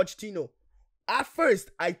brings in Pochettino. At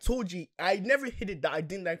first, I told you I never hit it that I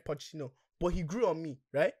didn't like Pochettino, but he grew on me,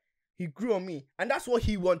 right? He grew on me, and that's what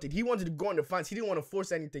he wanted. He wanted to go on the fans. He didn't want to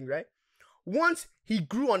force anything, right? once he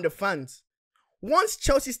grew on the fans, once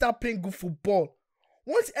Chelsea start playing good football,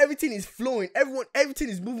 once everything is flowing, everything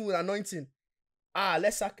is moving with anointing,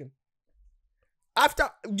 let's sack him. After,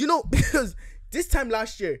 because this time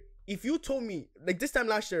last year, if you told me, like this time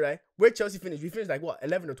last year, right, where Chelsea finished, we finished like what,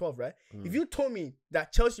 11 or 12, right? If you told me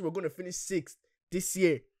that Chelsea were going to finish 6th this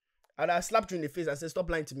year, I'd have slapped you in the face and said, stop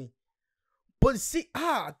lying to me. But see,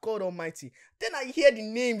 God Almighty. Then I hear the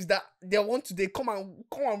names that they come and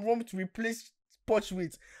want to replace Poch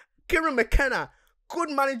with. Kieran McKenna,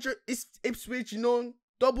 good manager, is Ipswich,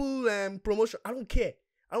 double promotion. I don't care.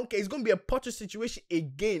 It's going to be a Potter situation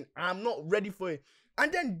again. I'm not ready for it.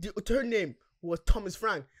 And then the third name was Thomas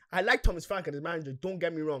Frank. I like Thomas Frank as a manager, don't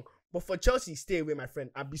get me wrong. But for Chelsea, stay away, my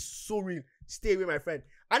friend. I'll be so real. Stay away, my friend.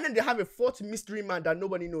 And then they have a fourth mystery man that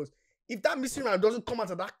nobody knows. If that mystery man doesn't come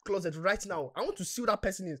out of that closet right now, I want to see who that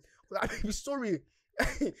person is. I'll be sorry.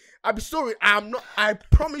 I'll be sorry. I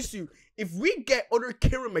promise you, if we get other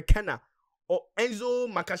Kieran McKenna or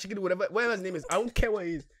Enzo Makashiki, whatever his name is, I don't care what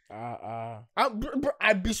he is.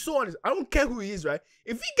 I'd be so honest. I don't care who he is, right?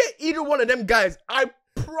 If we get either one of them guys, I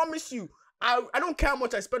promise you, I don't care how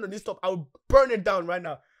much I spend on this stuff. I will burn it down right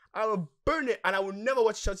now. I will burn it and I will never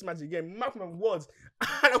watch Chelsea match again. Mark my words.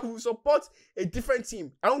 And I will support a different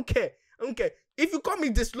team. I don't care. If you call me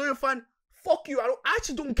disloyal fan, fuck you. I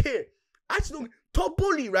actually don't care.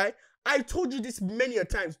 Toboli, right? I told you this many a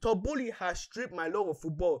times. Toboli has stripped my love of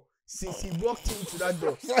football since he walked into that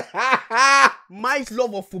door. My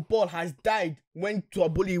love of football has died when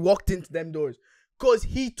Toboli walked into them doors. Because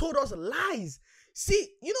he told us lies. See,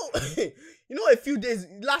 a few days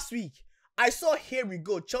last week, I saw, here we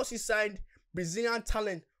go, Chelsea signed Brazilian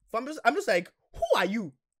talent. I'm just like, who are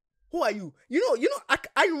you? I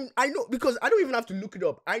know, because I don't even have to look it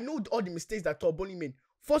up. I know all the mistakes that Toboli made.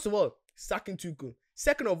 First of all, sacking Tuchel.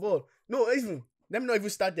 Second of all, let me not even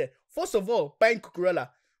start there. First of all, buying Cucurella,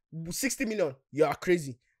 60 million, you are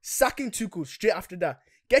crazy. Sacking Tuchel straight after that.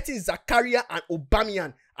 Getting Zakaria and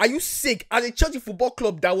Aubameyang. Are you sick? As a Chelsea football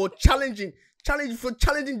club that were challenging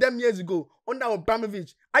them years ago under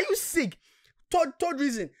Abramovich. Are you sick? Third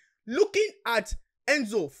reason, looking at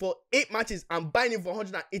Enzo for 8 matches and buying him for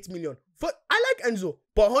 108 million. I like Enzo,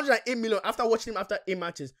 but 108 million after watching him after 8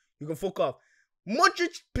 matches, you can fuck off.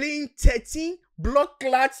 Modric playing 13 blood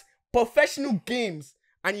clots professional games,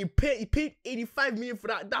 and he paid 85 million for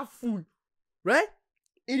that fool, right?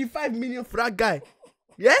 85 million for that guy.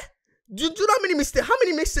 Yeah? Do you know how many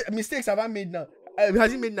mistakes have I made now?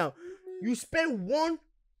 Has he made now? You spend 1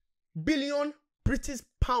 billion British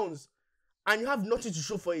pounds and you have nothing to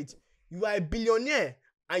show for it. You are a billionaire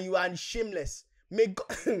and you are shameless. May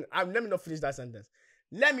God, let me not finish that sentence.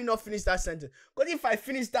 Because if I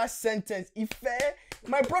finish that sentence,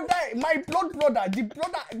 my blood brother, the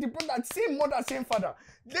brother, same mother, same father.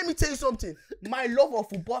 Let me tell you something. My love of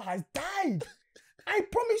football has died. I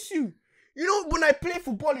promise you. When I play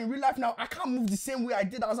football in real life now, I can't move the same way I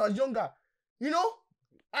did as I was younger.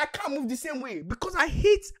 I can't move the same way because I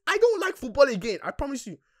don't like football again. I promise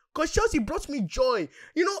you. Because Chelsea brought me joy.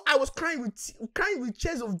 I was crying with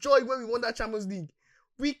tears of joy when we won that Champions League.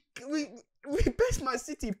 We best Man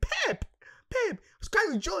City. Pep was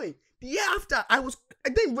crying with joy. The year after,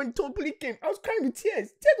 then when Toboli came, I was crying with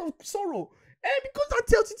tears of sorrow. Because that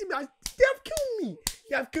Chelsea team, they have killed me.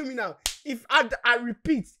 They have killed me now. If I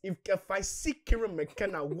repeat, if I see Kieran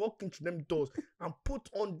McKenna walk into them doors and put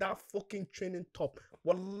on that fucking training top,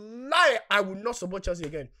 wallahi, I will not support Chelsea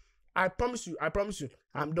again. I promise you.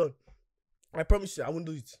 I'm done. I promise you, I won't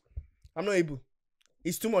do it. I'm not able.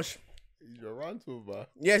 It's too much. Your rant over.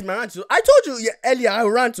 Yes, my rant. I told you earlier, I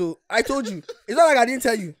rant. I told you. It's not like I didn't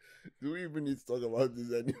tell you. Do we even need to talk about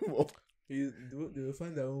this anymore? They will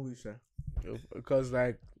find their own wish, because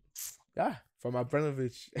from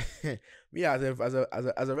Abramovich, me as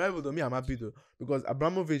a rival to me, I'm happy though, because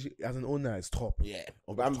Abramovich as an owner is top. Yeah,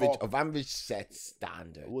 Abramovich set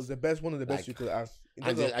standard. It was one of the best you could ask.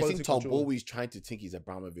 I think Tom always trying to think he's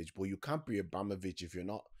Abramovich, but you can't be Abramovich if you're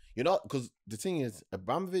not, because the thing is,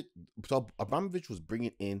 Abramovich was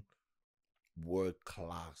bringing in world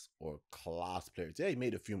class players. Yeah, he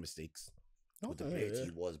made a few mistakes with the players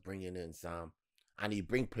he was bringing in, Sam, and he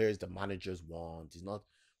bring players the managers want. He's not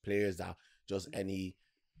players that just any.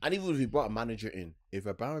 And even if he brought a manager in, if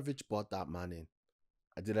Abramovich brought that man in,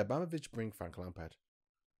 did Abramovich bring Frank Lampard?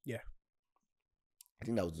 Yeah, I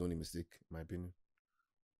think that was the only mistake, in my opinion.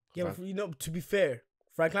 Yeah, but to be fair,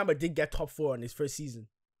 Frank Lampard did get top 4 on his first season.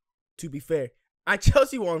 To be fair, and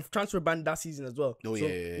Chelsea were on transfer ban that season as well. Oh, so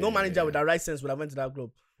no manager with that right sense would have went to that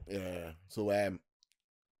club. Yeah. So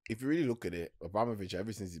if you really look at it, Abramovich,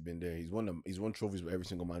 ever since he's been there, he's won trophies with every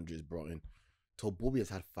single manager he's brought in. Todd Bowley has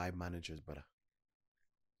had 5 managers, brother,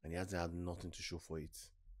 and he hasn't had nothing to show for it.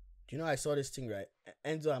 Do you know I saw this thing right?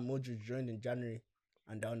 Enzo and Modric joined in January,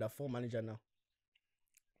 and they're under 4 manager now.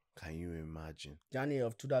 Can you imagine? January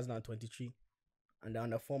of 2023, and they're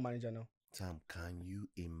under 4 manager now. Sam, can you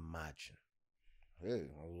imagine? Hey,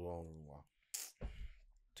 wow.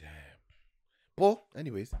 Damn. But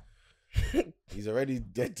anyways, he's already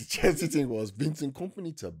dead. The Chelsea thing was Vincent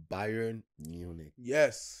Kompany to Bayern Munich.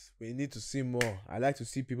 Yes, we need to see more. I like to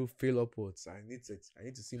see people fail upwards. I need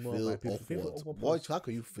to see more of my people fail Upwards. upwards. Boys, how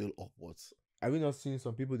can you fail upwards? Have you not seen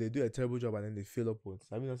some people, they do a terrible job and then they fail upwards?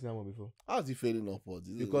 Have you not seen that one before? How is he failing upwards?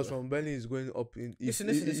 Because from Burnley is going up in.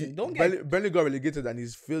 Listen. Don't Burnley got relegated and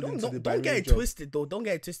he's failed into the don't get Bayern it job. twisted though. Don't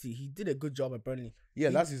get it twisted. He did a good job at Burnley. Yeah,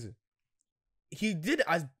 last season. He did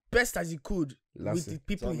as best as he could with the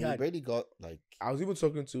people So, he had. he already got like. I was even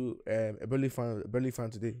talking to a Burnley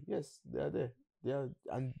fan today. Yes, they are there.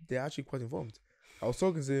 And they're actually quite informed. I was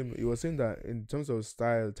talking to him. He was saying that in terms of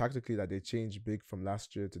style, tactically, that they changed big from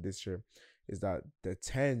last year to this year. Is that the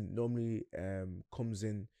 10 normally comes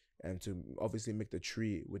in to obviously make the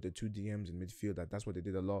tree with the 2 DMs in midfield. That's what they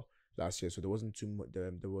did a lot last year. So there wasn't too much.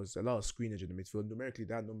 There was a lot of screenage in the midfield. Numerically,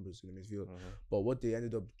 they had numbers in the midfield. But what they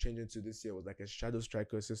ended up changing to this year was like a shadow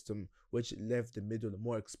striker system, which left the middle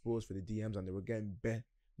more exposed for the DMs, and they were getting better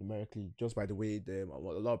numerically just by the way a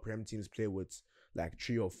lot of Prem teams play with like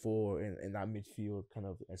 3 or 4 in that midfield kind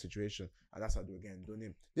of situation, and that's how they were getting done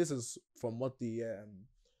in. This is from what the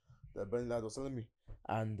Burnley lad was telling me,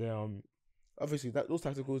 and obviously that those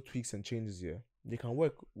tactical tweaks and changes here, they can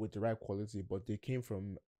work with the right quality, but they came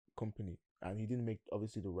from Kompany, and he didn't make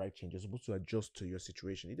obviously the right change. You're supposed to adjust to your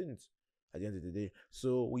situation. He didn't at the end of the day.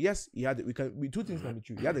 So yes, he had two things can be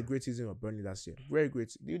true. He had a great season of Burnley last year, very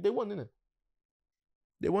great. They won, didn't it?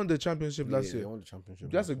 They won the championship last year. They won the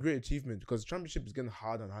championship. That's a great achievement because the championship is getting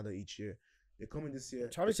harder and harder each year. They're coming this year.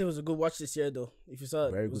 Championship was a good watch this year though. If you saw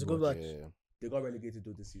it, Very it was a good good watch. watch. Yeah. They got relegated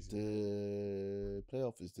though this season. The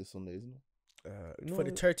playoff is this Sunday, isn't it? No, For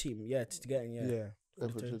the third team, yeah, it's getting yeah. For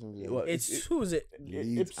the For third. the- Well, It's who is it? Leeds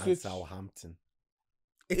and Ipswich. Southampton.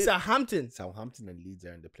 It's a Hampton. Southampton and Leeds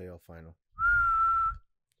are in the playoff final.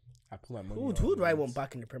 I put my money. Who do I on want Leeds.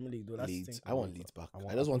 back in the Premier League though? That's the Leeds. thing. I want Leeds back. I I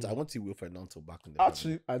want- just want. I want to see Wilfred Nanto back in the.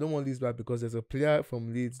 Actually, I don't want Leeds back because there's a player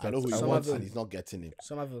from Leeds. I know who he Some wants, of and them- he's not getting him.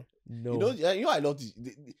 Somerville. No, You know, I love this.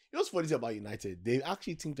 You know what's funny about United? They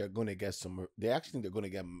actually think they're gonna get some. They actually think they're gonna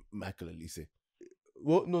get Michael Elise.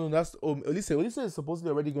 well, no, that's Elise is supposedly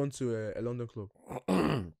already gone to a London club.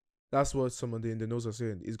 That's what someone in the news are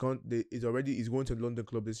saying. He's gone. He's going to the London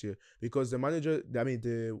club this year because the manager. I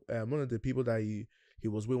mean, one of the people that he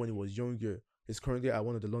was with when he was younger is currently at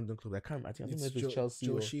one of the London clubs. I think it's Chelsea.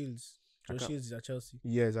 Joe or- Shields. I Joe can't- Shields is at Chelsea.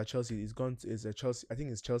 Yeah, it's at Chelsea. He's gone. It's a Chelsea. I think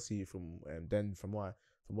it's Chelsea from then from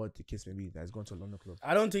what the case may be. That's gone to a London club.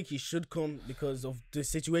 I don't think he should come because of the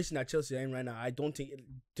situation that Chelsea are in right now. I don't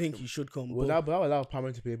think he should come. Well, but that would allow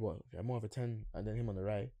Palmer to play ball. More of a 10, and then him on the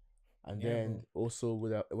right, and Yeah, then also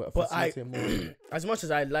with a But facility more. as much as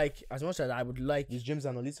I would like. Is James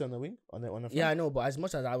and Olise on the wing on the front? Yeah, I know, but as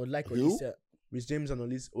much as I would like, Who? With James and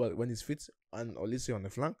Olise, well, when he's fit, and Olise on the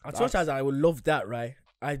flank. as much as I would love that, right?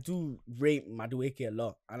 I do rate Madueke a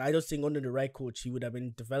lot, and I just think under the right coach, he would have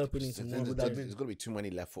been developing into more. There's gonna be too many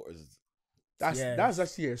left footers. That's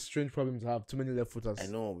actually a strange problem to have. Too many left footers. I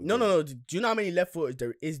know. No. Do you know how many left footers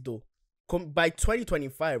there is though? By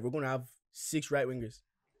 2025, we're gonna have 6 right wingers.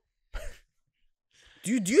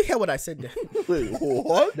 Do you hear what I said there? Wait,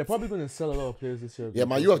 what? They're probably going to sell a lot of players this year. Yeah,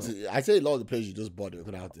 man, you have to. I say a lot of the players you just bought, they're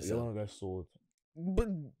gonna have to They sell. want to get sold. But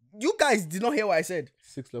you guys did not hear what I said.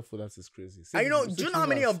 6 left footers is crazy. And do you know how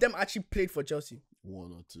many of them actually played for Chelsea?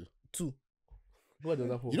 1 or 2. 2. What does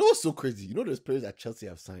that for? You know what's so crazy? You know those players that Chelsea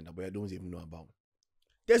have signed, but I don't even know about.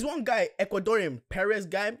 There's one guy, Ecuadorian, Perez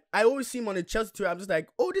guy. I always see him on the Chelsea tour. I'm just like,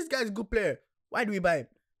 oh, this guy's a good player. Why do we buy him?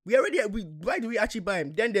 Why do we actually buy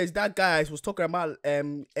him? Then there's that guy I was talking about. Let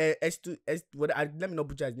me not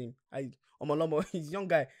butcher his name. He's a young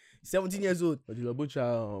guy, 17 years old. But you butcher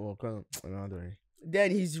or kind of Then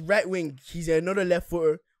he's right wing. He's another left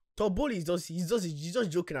footer. Toboli is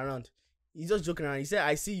just joking around. He's just joking around. He said,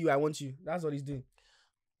 "I see you, I want you." That's what he's doing.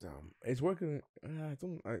 Damn. It's working. It's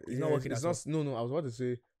not working It's at not. No. I was about to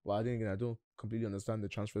say. Well, I don't completely understand the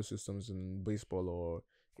transfer systems in baseball or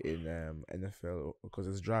in NFL because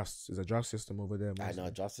it's drafts. It's a draft system over there. I mostly. know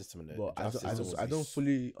draft system. But I don't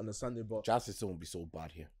fully understand it. But Draft system won't be so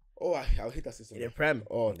bad here. oh, I'll hit that system. In the Prem.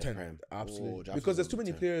 Oh, In the 10. Prem. Absolutely. Oh, draft because there's system too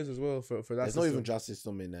many 10. players as well for that. There's system. not even draft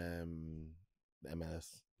system in the MLS.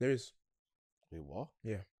 There is. Wait, what?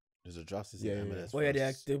 Yeah. There's a draft system Yeah, in yeah, MLS. Oh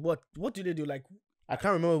yeah, what do they do? Like I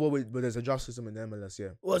can't remember but there's a draft system in the MLS. Yeah.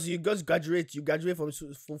 Well, so you just graduate. You graduate from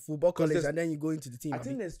football college, there's- and then you go into the team. I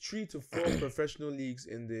think there's 3 to 4 professional leagues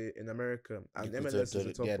in America, and MLS is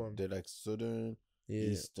the top one. They're like Southern,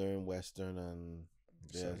 Eastern, Western, and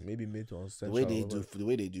So maybe mid or the central.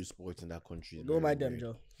 way they do sports in that country. is Don't very mind them, weird.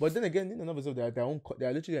 Joe. But then again, in and of itself,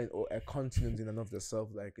 they're literally a continent in and of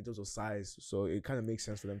themselves, like in terms of size. So it kind of makes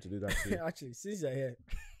sense for them to do that too. Actually, since you're here,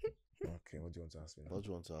 Okay, what do you want to ask me now? What do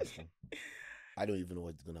you want to ask him? I don't even know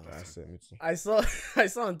what he's gonna ask. That's it, me too. I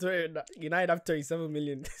saw on Twitter that United have 37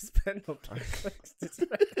 million to spend on complexities.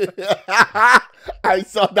 I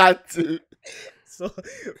saw that too. So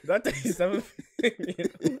that 37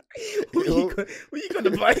 million, who you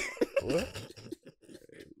gonna buy? What?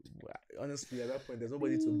 Honestly, at that point, there's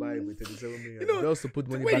nobody to buy with 37 million. You know, Just to put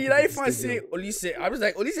money When back United into the fans say stadium. Olise, I was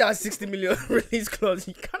like, Olise has 60 million release clause.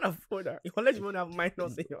 You can't afford that. Unless you want to have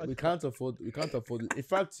minus in your We can't afford it. In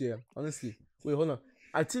fact, yeah, honestly, wait, hold on.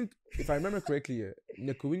 I think if I remember correctly, yeah,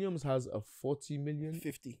 Nico Williams has a 40 million,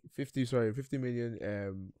 50 million, 50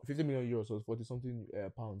 million euros, so 40 something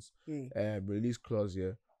pounds, release clause,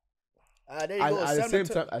 yeah. There you And go. at the same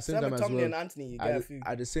time as well, and Anthony, you get a few.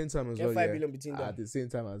 at the same time as Get well, 5 yeah, million between them. at the same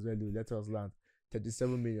time as well, let us land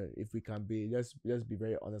 37 million. If we can be, let's be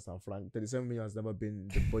very honest and frank, 37 million has never been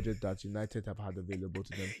the budget that United have had available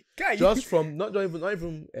to them. Guy, Just from not even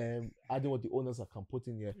adding what the owners can put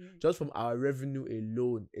in here, just from our revenue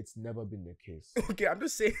alone, it's never been the case. okay, I'm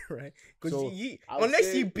just saying, right? Because So,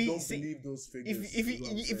 unless you beat don't City, believe those figures,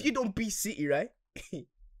 if you don't beat City, right?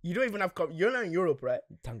 You don't even have you're not in Europe, right?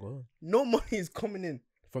 thank God. No money is coming in.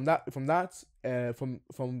 From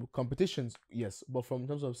competitions, yes, but in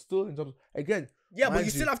terms of again, Yeah, but mind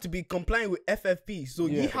you still have to be compliant with FFP. So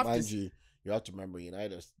you have Mind to. you have to remember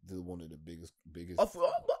United are still one of the biggest.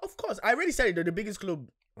 Of course, I already said it. They're the biggest club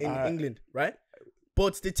in England, right?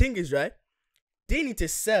 But the thing is, right? They need to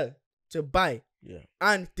sell to buy. yeah.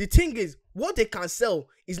 And the thing is, what they can sell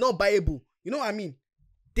is not buyable. You know what I mean?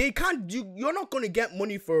 They can't. You're not gonna get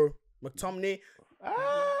money for McTominay.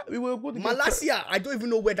 We will go to Malasia, I don't even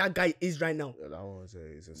know where that guy is right now. That one is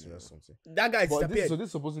a serious something. That guy But disappeared. this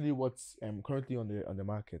is supposedly what's currently on the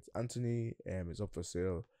market. Anthony is up for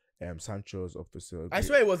sale. Sancho is up for sale. I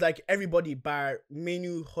swear it was like everybody bar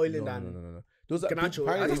Menu, Hoyland, and No. Those are Garnacho.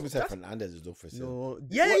 Apparently, I even don't- said that's- Fernandez is up for sale. no.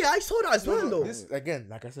 Yeah, I saw that as well, though. This again,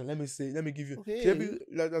 like I said, let me give you. Okay. I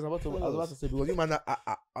was about to say because you man,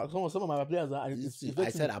 some of my players are. I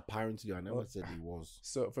said apparently, I never said he was.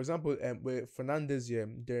 So, for example, with Fernandez, yeah,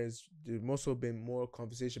 there's also been more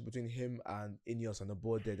conversation between him and Ineos on the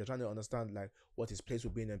board. They're trying to understand like what his place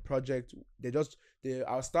will be in the project.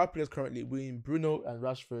 Our star players currently being Bruno and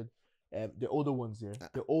Rashford. The older ones, yeah,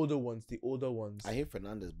 the older ones. I hate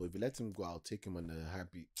Fernandez, but if you let him go, I'll take him on the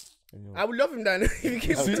heartbeat. I would love him then. If he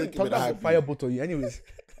keeps I'll See, take him in a that's a heartbeat. firebolt on you, anyways.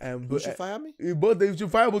 Who But should fire me? they should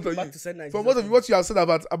firebolt on back you. to Senna, From what you have said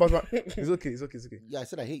about it's okay. Yeah, I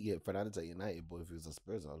said I hate Fernandez at United, but if he was a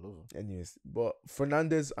Spurs, I love him. Anyways, but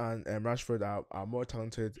Fernandez and Rashford are more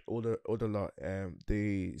talented, older lot.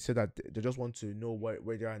 They said that they just want to know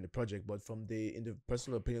where they are in the project, but in the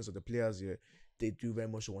personal opinions of the players here, they do very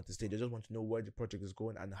much want to stay. They just want to know where the project is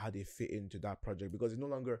going and how they fit into that project, because it's no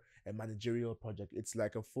longer a managerial project. It's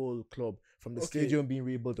like a full club from the stadium being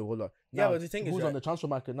rebuilt, the whole lot. Yeah, Now, but the thing is, who's right? on the transfer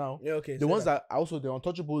market now? Yeah, okay. The ones that are also the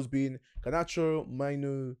untouchables being Garnacho,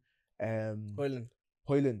 Mainu,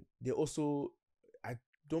 Hoyland. They also,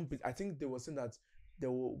 I think they were saying that they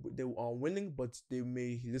were unwilling, but they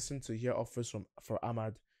may listen to hear offers for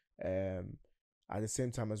Ahmad at the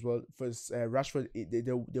same time as well. For Rashford,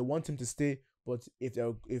 they want him to stay, but if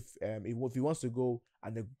he wants to go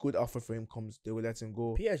and a good offer for him comes, they will let him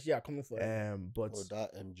go. PSG are coming for him. But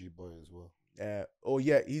that MG boy as well.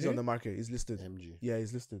 he's on the market. He's listed. MG. Yeah,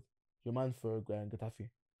 he's listed. Your man for Getafe,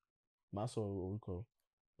 Maso Oko.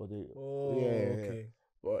 But they, Okay.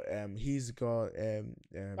 But he's got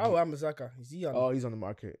Amasaka. Is he on? he's on the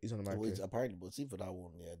market. He's on the market. Wait, apparently, but see for that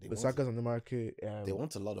one, yeah, But Saka's on the market. they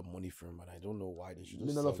want a lot of money for him, and I don't know why they should.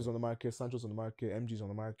 Just Lindelof sell is on the market. Sancho's on the market. MG's on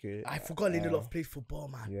the market. I forgot Lindelof plays football,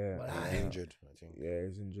 man. Yeah. But him. He's injured, I think. Yeah,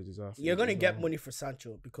 he's injured. He's off. you're gonna He's get off. money for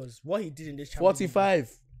Sancho because what he did in this Champions League-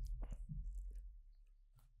 45.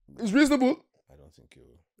 It's reasonable. I don't think he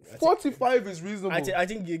will. 45 is reasonable. I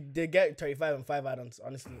think they get 35 and 5 add-ons.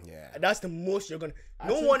 Honestly, Yeah. that's the most you're gonna. I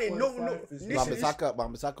No think one in 45 is listen,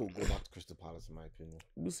 Wan-Bissaka will go back to Crystal Palace, in my opinion.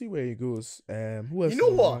 We'll see where he goes. Who else? You know is on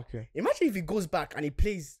the what? market? Imagine if he goes back and he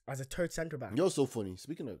plays as a third centre back. You know, so funny.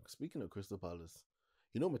 Speaking of Crystal Palace,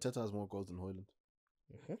 you know Mateta has more goals than Hoyland.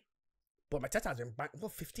 But Mateta has been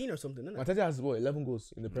 15 or something, isn't it? Mateta has what 11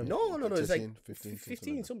 goals in the Premier. No. It's like 15,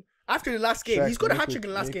 15 something. After the last game, he's got a hat trick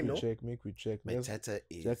in the last game, no? Make we check. Mateta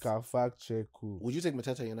is. Check our fact check. Cool. Would you take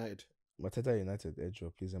Mateta United? Mateta United edge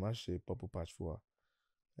up, please. I'm actually purple patch for.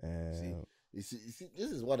 You see,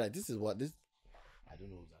 this is what I don't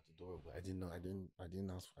know who's at the door, but I didn't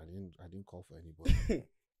call for anybody.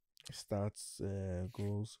 Starts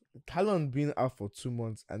goals. Haaland been out for 2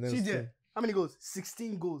 months and then. See how many goals?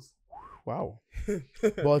 16 goals. Wow.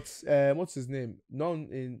 But what's his name? None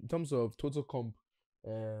in terms of total comp.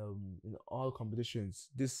 In all competitions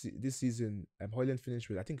this season, Højlund finished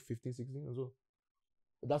with I think 15, 16 as well.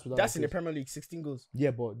 That's in the Premier League, 16 goals.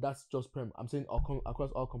 Yeah, but that's just Prem. I'm saying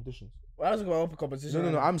across all competitions. Well, I was going to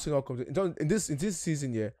competition. No. I'm saying all competitions. In this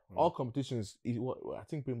season, yeah, all competitions. I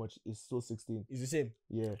think pretty much is still 16. It's the same.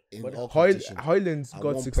 Yeah, but all competitions. Højlund's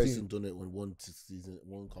got one 16. person done it when one season,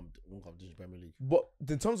 one competition Premier League. But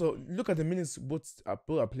in terms of look at the minutes both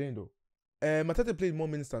are playing though. Mateta played more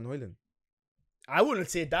minutes than Højlund. I wouldn't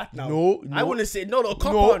say that now. No. I wouldn't say no.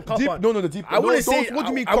 Cop on. The deep. I wouldn't say. What do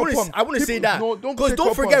you mean? I wouldn't say that. No,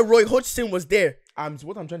 don't forget Roy Hodgson was there.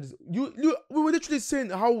 What I'm trying to say, we were literally saying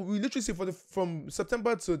from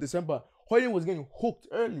September to December, Højlund was getting hooked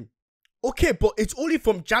early. Okay, but it's only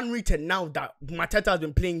from January to now that Mateta has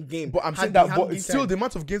been playing games. But I'm saying that, but it's still the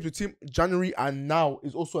amount of games between January and now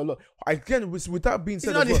is also a lot. Again, with that being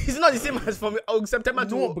said, it's not the same as from September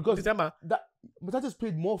to December. Mateta's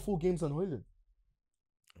played more full games than Højlund.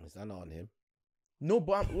 Is that not on him? No,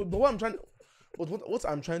 but what I'm trying. What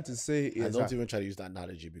I'm trying to say is, I don't even try to use that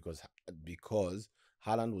analogy because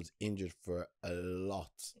Haaland was injured for a lot.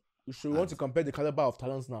 Should we want to compare the caliber of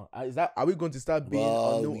talents now? Are we going to start being?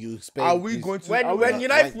 When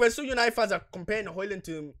United fans are comparing Højlund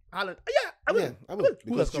to Haaland, I will.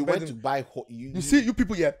 Because you went to buy. You see, you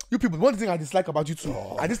people. One thing I dislike about you two,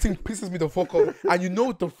 and this thing pisses me the fuck off. And you know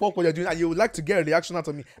what the fuck what you're doing, and you would like to get a reaction out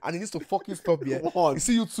of me, and it needs to fucking stop. Yeah, you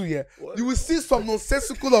see you two. Yeah, you will see some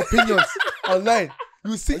nonsensical opinions online.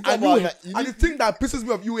 You see, and the thing that pisses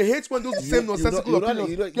me off, you will hate when those same nonsensical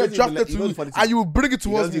opinions get drafted to you, and you will bring it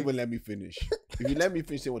towards me. Don't even let me finish. If you let me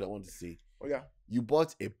finish saying what I want to say. Oh yeah. You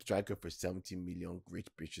bought a striker for 70 million Great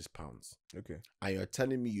British pounds. Okay. And you're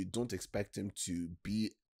telling me you don't expect him to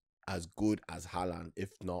be as good as Haaland, if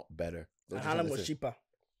not better. Haaland was cheaper.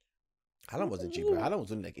 Haaland wasn't cheaper. Haaland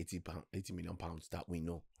was only like 80 million pounds that we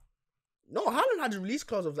know. No, Haaland had a release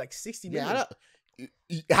clause of like 60 million.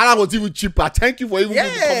 Haaland was even cheaper. Thank you for even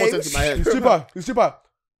giving common sense in my head. It's cheaper.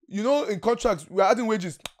 You know, in contracts, we're adding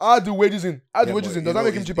wages. Add the wages in. Does that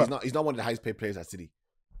make him cheaper? He's not one of the highest paid players at City.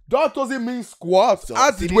 That doesn't mean squat. So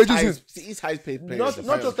add the wages in. City's highest paid players.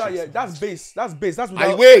 Not just that, yeah. That's base. That's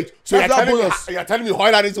without. Wait. So you're telling me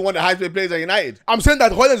Højlund is one of the highest paid players at United? I'm saying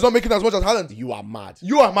that Højlund is not making as much as Haaland. You are mad.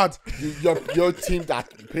 Your team that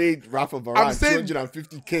paid Rafa Varane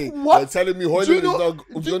 250k. What? You're telling me Højlund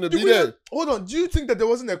is going to be there? Hold on. Do you think that there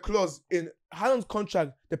wasn't a clause in Haaland's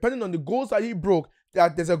contract, depending on the goals that he broke,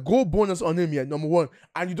 that there's a goal bonus on him here, number one?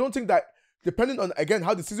 And you don't think that, depending on, again,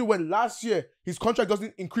 how the season went last year, his contract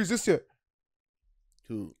doesn't increase this year?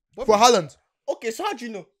 For Haaland. Okay, so how do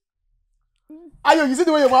you know? Ayo, you see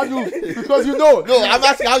the way your man do? Because you know. No, I'm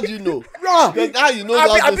asking, how do you know? Because how you know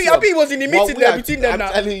I he was in the meeting there between them now.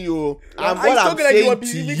 I'm telling you. And what I'm saying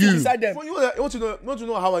to you. You want to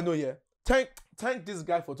know how I know, yeah? Thank this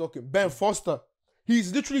guy for talking. Ben Foster.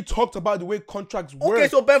 He's literally talked about the way contracts work. Okay,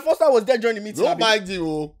 so Ben Foster was there during the meeting. No, mind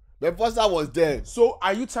you. Ben Foster was there. So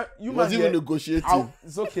are you you was even negotiating.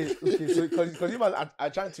 It's okay. So because you man are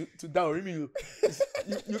trying to down me.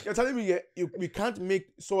 You're telling me we can't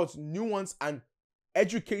make sort of nuanced and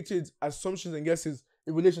educated assumptions and guesses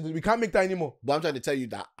in relation to. We can't make that anymore. But I'm trying to tell you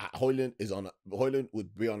that Højlund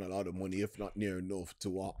would be on a lot of money, if not near enough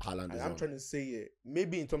to what Haaland is. I'm trying to say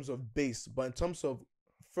maybe in terms of base, but in terms of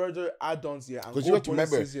further add-ons here, because you have to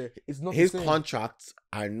remember, it's not his contracts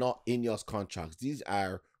are not Ineos contracts. These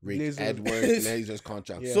are Rick Edwards, Glazer's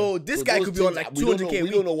contracts. Yeah. So this guy could be on like 200k. We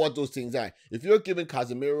don't know what those things are. If you're giving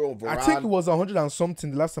Casemiro, Varane, I think it was 100 and something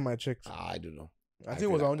the last time I checked. I don't know. I think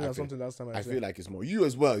it was 100 and something last time I checked. I feel like it's more. You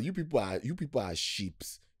as well. You people are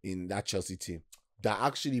sheeps in that Chelsea team. They're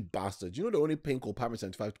actually bastards. You know they're only paying Cole Palmer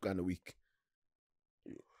 75 grand a week.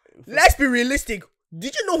 Let's be realistic.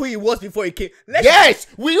 Did you know who he was before he came? Yes,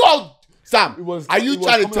 we all. Sam, are you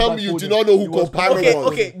trying to tell me you do not know who Cole Palmer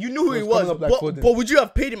was? Okay, you knew who he was, but would you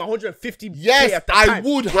have paid him 150? Yes, at the time? I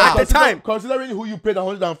would have. At the time, considering who you paid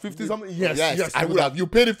 150 something. Yes, I would have. You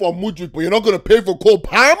paid it for Mudryk, but you're not going to pay for Cole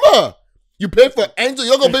Palmer. You paid for Enzo,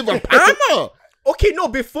 you're going to pay for Palmer. Okay, no,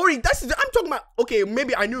 before he, I'm talking about. Okay,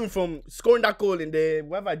 maybe I knew him from scoring that goal in the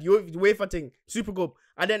whatever the UEFA thing, Super Cup,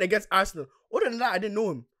 and then against Arsenal. Other than that, I didn't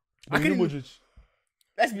know him. I couldn't. Modric.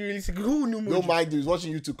 Let's be realistic. Who knew Modric? No mind, he's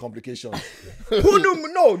watching YouTube complications. Who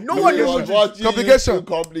knew? No one knew was Modric. watching Complication. YouTube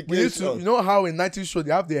complications. You know how in 90s show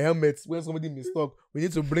they have their helmets when somebody mistook. We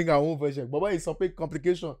need to bring our own version. But why is something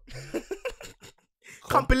complication?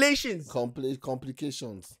 Compilations.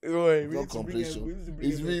 Complications. Right, Not completion.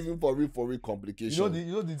 It's even for real complication.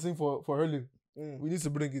 You know the thing for hurling. We need to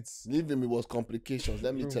bring it. Leave him, it was complications.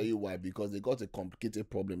 Let me tell you why. Because they got a complicated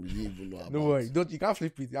problem you didn't even know about. No worry, you can't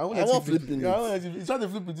flip it. I won't flip it. Yeah, I won't let you try to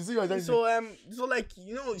flip it. You see what I'm saying? So like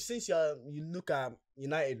since you look at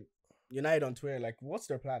United on Twitter, like what's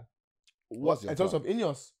their plan? What's your in terms plan? of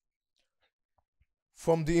Ineos?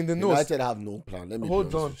 From in the nose. United have no plan. Let me Hold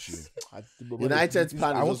be on. honest with you. United's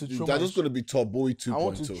plan is they're just going to be top boy 2.0. I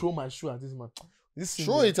want to throw my shoe at this man.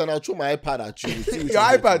 Throw it and I'll throw my iPad at you. See which Your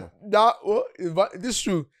one iPad. better. This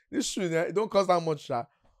shoe, it don't cost that much.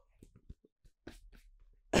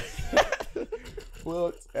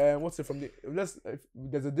 Well, what's it from the?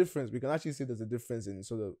 There's a difference. We can actually say there's a difference in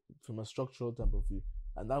sort of from a structural type of view,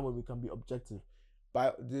 and that way we can be objective.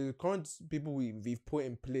 By the current people we've put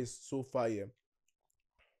in place so far, yeah,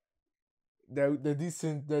 they're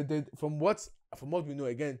decent. They from what we know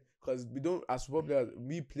again. Because we don't, as football players,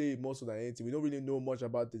 we play most of the anything. We don't really know much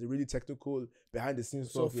about the really technical behind the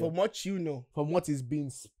scenes So stuff. from what you know, from what is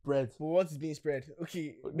being spread,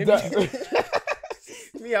 okay, maybe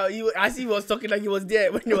me, as he was talking like he was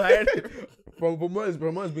there when you hired him. from what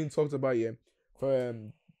is being talked about, yeah. For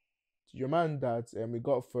your man that we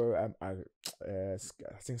got for I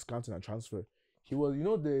think scouting and transfer, he was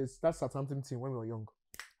that Southampton team when we were young.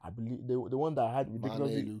 I believe the one that had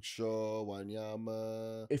ridiculously. Luke Shaw,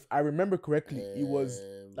 Wanyama. If I remember correctly, it was.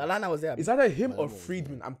 Lallana was there. Is either him or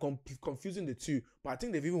Friedman? I'm confusing the two, but I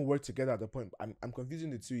think they've even worked together at the point. I'm confusing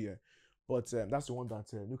the two here, but that's the one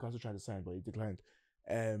that Newcastle tried to sign, but he declined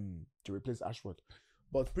to replace Ashworth.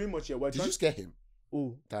 But pretty much, yeah. Did you just get him?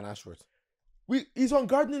 Oh, Dan Ashworth. He's on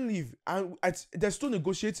gardening leave, and they're still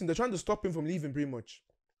negotiating. They're trying to stop him from leaving. Pretty much,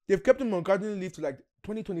 they've kept him on gardening leave to like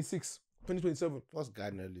 2026. 2027. What's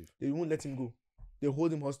Gardner leave? They won't let him go. They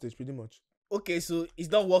hold him hostage pretty much. Okay, so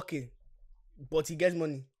he's not working, but he gets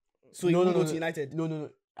money. So he won't go to United.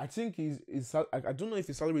 No. I think I don't know if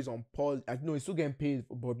his salary is on pause. I know he's still getting paid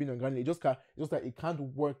for being on gardening. It's just that it can't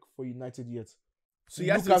work for United yet. So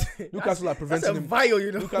Newcastle are preventing him.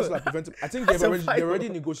 Newcastle are preventing him. I think they've already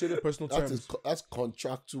negotiated personal terms. That's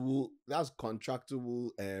contractual. That's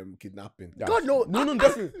contractual kidnapping. Yeah. God no,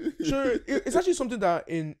 definitely. Sure, it's actually something that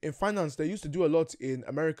in finance they used to do a lot in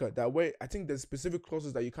America. That way, I think there's specific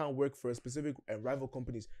clauses that you can't work for specific rival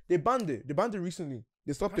companies. They banned it. They banned it recently.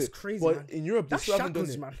 They stopped That's it. crazy, But man. in Europe, they That's still haven't done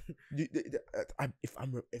shackles,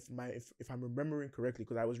 it. man. If I'm remembering correctly,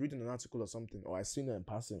 because I was reading an article or something, or I seen it in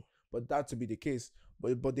passing, but that to be the case.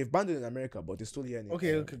 But they've banned it in America, but they're still here.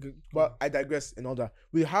 Okay, good. But I digress. In all that,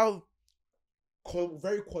 we have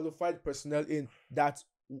very qualified personnel in that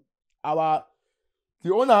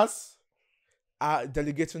the owners are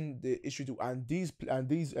delegating the issue to, and these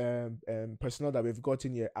personnel that we've got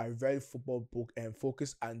in here are very football book and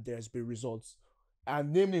focused, and there's been results.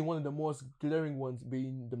 And namely, one of the most glaring ones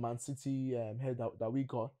being the Man City head that we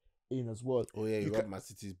got in as well. Oh yeah, you got Man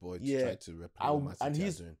City's boy to try to replicate what Man City and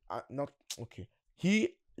he's doing. not okay. He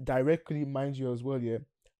directly, mind you, as well, yeah,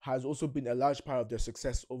 has also been a large part of their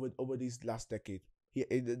success over this last decade.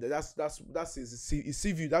 That's his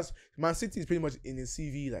CV. That's Man City is pretty much in his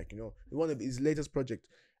CV, like one of his latest project.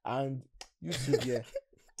 And you see, yeah,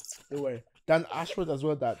 don't worry. Dan Ashford as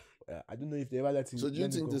well. That I don't know if they ever let him. So do you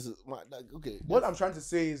think this is okay? What I'm trying to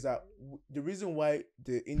say is that the reason why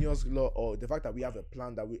the Ineos law, or the fact that we have a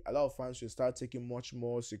plan that a lot of fans should start taking much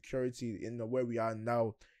more security in where we are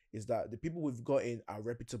now, is that the people we've got in are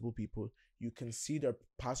reputable people. You can see their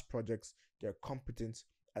past projects, they're competent,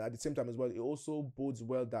 and at the same time as well, it also bodes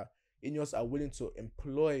well that Ineos are willing to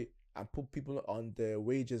employ and put people on the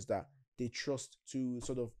wages that they trust to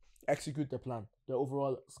sort of execute the plan, the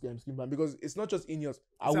overall scheme plan. Because it's not just Ineos.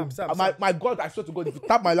 My God, I swear to God, if you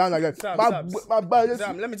tap my line like that, Sam,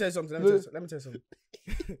 let me tell you something. Let me tell you something.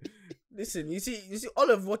 Listen, you see,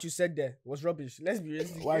 all of what you said there was rubbish. Let's be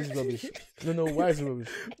realistic. Why is it rubbish? No, why is it rubbish?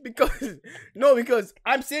 Because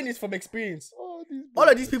I'm saying this from experience. All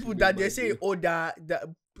of these people that they're saying, that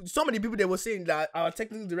some of the people they were saying that our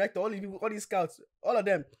technical director, all these people, all these scouts, all of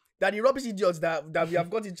them, that the rubbish idiots that we have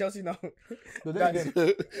got in Chelsea now. No, then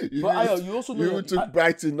again, but you also know you took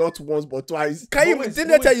Brighton not once but twice.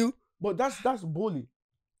 Didn't I tell you? But that's bully.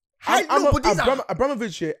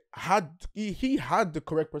 Abramovich here he had the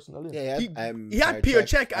correct personnel in. Yeah, he had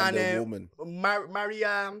Piatek and the woman.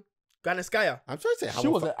 Maria Ganeskaya. I'm trying to say She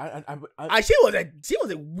was She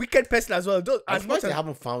was a wicked person as well. I'm surprised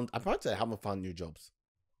they haven't found new jobs.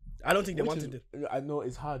 I don't think they wanted it. I know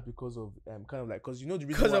it's hard because of kind of like because you know the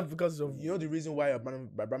reason because of you know the reason why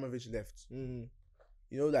Abramovich left. Mm.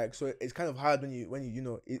 You know, like so it's kind of hard when you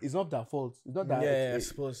know it's not their fault. It's not that. I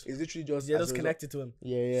suppose it's literally just just connected to him.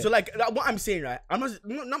 Yeah. So like what I'm saying, right? I'm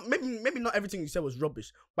not maybe not everything you said was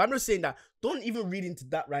rubbish, but I'm not saying that. Don't even read into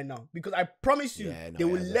that right now because I promise you they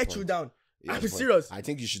will let you down. I'm serious. I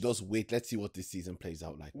think you should just wait. Let's see what this season plays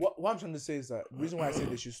out like. What I'm trying to say is that the reason why I say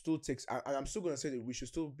they should still take, and I'm still gonna say that we should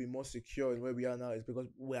still be more secure in where we are now is because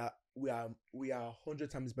we are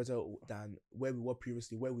 100 times better than where we were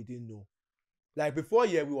previously, where we didn't know. Like before,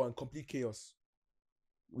 we were in complete chaos.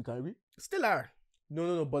 We can agree? Still are.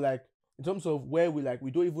 No, but like in terms of where we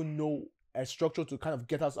don't even know a structure to kind of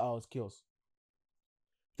get us out of chaos.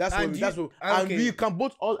 And we can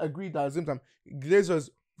both all agree that at the same time, Glazers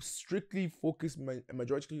strictly focus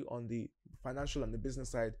majority on the financial and the business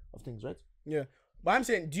side of things, right? Yeah. But I'm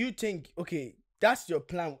saying, do you think, that's your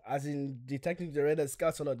plan, as in the technical director,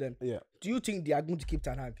 scouts, all of them. Yeah. Do you think they are going to keep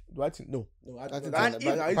Ten Hag? Do I think no?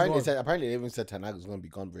 Apparently they even said Ten Hag is going to be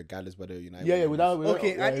gone regardless whether United.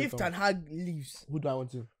 If Ten Hag leaves, who do I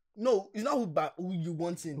want in? No, it's not who you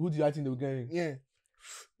want in. Who do I think they will get in? Yeah.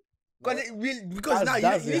 Because now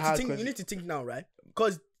you need to think now, right?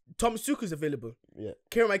 Because Thomas Tuchel is available. Yeah.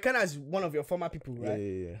 Kieran McKenna is one of your former people, right?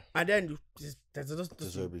 Yeah. And then there's De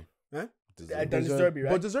Zerbi. Huh? De Zerbi,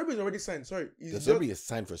 right? But De Zerbi is already signed. Sorry. De Zerbi is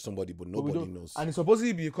signed for somebody, but nobody knows. And it's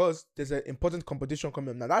supposedly because there's an important competition coming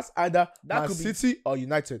up. Now that's either Man City or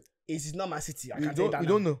United. It's not Man City. We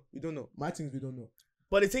don't know. My things we don't know.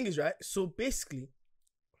 But the thing is, right? So basically,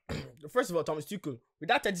 first of all, Thomas Tuchel, with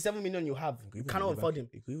that 37 million you have, you cannot afford him.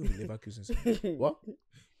 You could even be Leverkusen. What?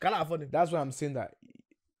 Cannot afford him. That's why I'm saying that.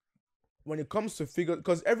 When it comes to figure,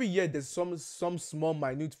 because every year there's some small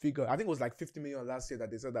minute figure. I think it was like 50 million last year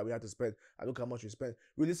that they said that we had to spend. I look how much we spent.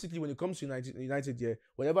 Realistically, when it comes to United year,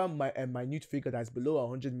 whatever minute figure that's below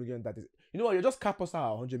 100 million, that is, you know what, you just cap us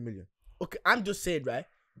out 100 million. Okay, I'm just saying, right?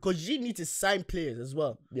 Because you need to sign players as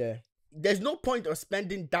well. Yeah. There's no point of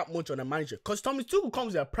spending that much on a manager. Because Thomas Tuchel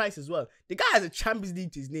comes with a price as well. The guy has a Champions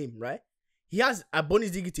League to his name, right? He has a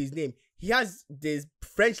Bundesliga to his name. He has the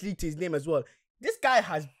French League to his name as well. This guy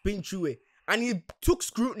has been through it. And he took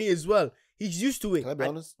scrutiny as well. He's used to it. Can I be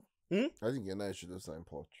honest? I think United should have signed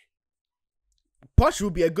Poch. Poch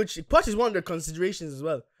would be a good... Poch is one of the considerations as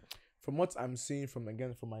well. From what I'm seeing from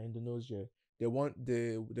my Indonesia, they want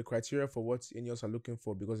the criteria for what Ineos are looking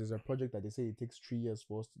for, because there's a project that they say it takes 3 years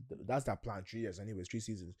for us. That's their plan, 3 years anyways, 3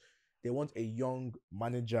 seasons. They want a young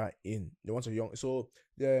manager in. So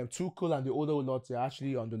the Tuchel and the older lot are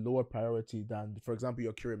actually on the lower priority than, for example,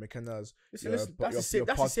 your Kieran McKenna's, your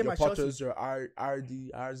Potters, your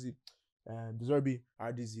RZ, De Zerbi,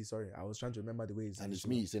 RDZ. Sorry, I was trying to remember the ways. And it's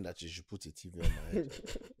me saying that you should put a TV on my head.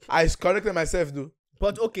 I corrected myself, though.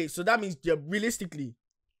 But okay, so that means realistically,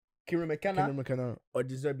 Kieran McKenna or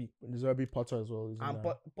De Zerbi, Potter as well. And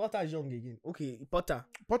Potter is young again. Okay,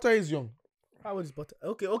 Potter is young. How old is Potter?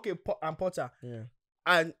 Okay, and Potter. Yeah.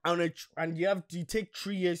 And you take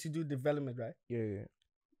 3 years to do development, right? Yeah.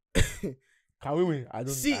 Can we win? I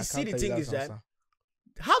don't see. The thing is that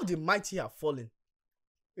how the mighty have fallen,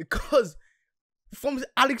 because from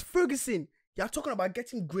Alex Ferguson, you're talking about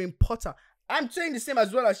getting Graham Potter. I'm saying the same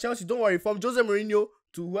as well as Chelsea. Don't worry. From Jose Mourinho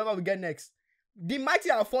to whoever we get next, the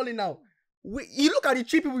mighty are falling now. You look at the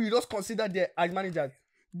 3 people you just consider there as managers.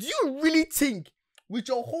 Do you really think, with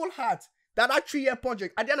your whole heart, that 3-year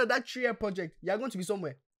project, at the end of that 3-year project, you're going to be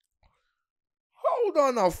somewhere? Hold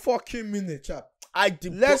on a fucking minute, chap.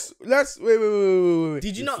 Let's wait.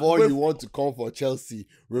 Did you not? Before you want to come for Chelsea,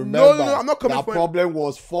 remember no, I'm not coming that problem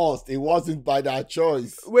was forced. It wasn't by their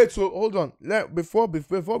choice. Wait, so hold on. Before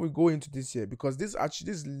we go into this year, because this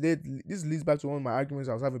leads back to one of my arguments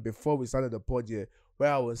I was having before we started the pod here,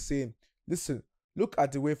 where I was saying, listen, look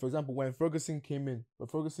at the way, for example, when Ferguson came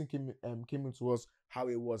into us, how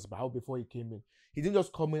it was, but how before he came in, he didn't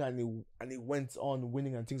just come in and he went on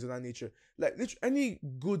winning and things of that nature. Like literally, any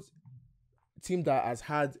good team that has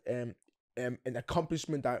had an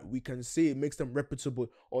accomplishment that we can say makes them reputable,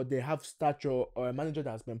 or they have stature, or a manager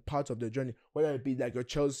that has been part of the journey, whether it be like your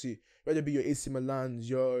Chelsea, whether it be your AC Milan,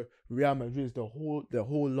 your Real Madrid, the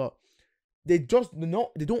whole lot, they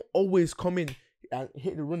don't always come in and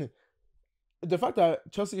hit the running. The fact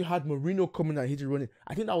that Chelsea had Mourinho coming and hit it running,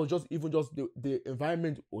 I think that was just the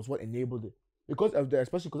environment was what enabled it, because of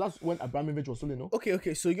especially because that's when Abramovich was still,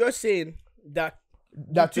 Okay. So you're saying that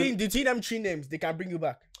That between them 3 names, they can bring you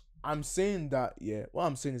back. I'm saying that, yeah. What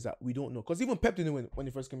I'm saying is that we don't know. Because even Pep didn't win when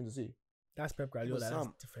he first came into the city. That's Pep Guardiola. But That's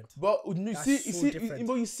Sam, different. But you That's see, so different.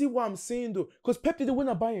 but you see what I'm saying though. Because Pep didn't win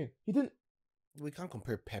at Bayern. He didn't. We can't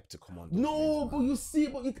compare Pep to come on. No, but you see,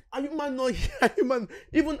 are you man not? Are you man?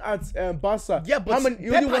 Even at Barca. Yeah, but how many,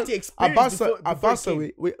 Pep had the experience before Barca,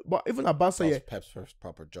 he came. but even at Barca, That yeah. was Pep's first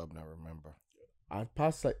proper job. Now remember. At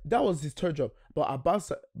Barca, that was his third job. But at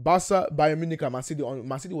Barca, Bayern Munich, and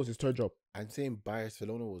Man City was his third job. I'm saying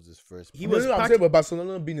Barcelona was his first. He was I'm saying about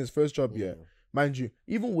Barcelona being his first job, yeah. Yeah. Mind you,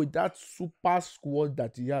 even with that super squad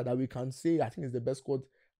that he had, that we can say, I think it's the best squad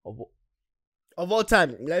of all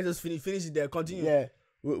time. Let's just finish it there. Continue. yeah.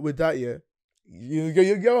 With that, yeah. You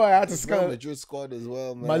get what I had to It's Real scan. Madrid squad as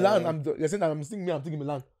well, man. Milan, you're saying that I'm thinking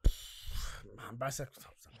Milan. Man, Barca.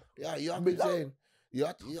 Yeah, you have been saying. You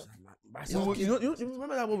have to. Barca. You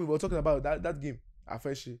remember that what we were talking about that game at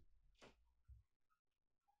Fresh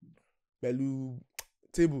Belu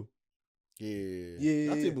table. Yeah.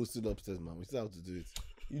 That table's still upstairs, man. We still have to do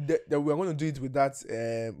it. We're going to do it with that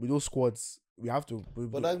with those squads. We have to.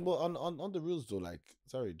 But like, on the rules though, like,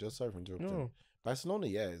 sorry for interrupting. No. Barcelona,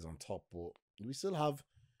 yeah, is on top, but we still have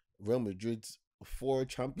Real Madrid 4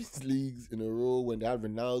 Champions Leagues in a row when they had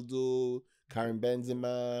Ronaldo, Karim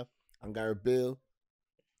Benzema, and Gareth Bale.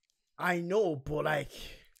 I know, but like,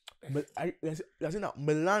 But you're saying that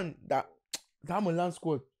Milan, that Milan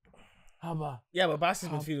squad. How about? yeah, but Barca's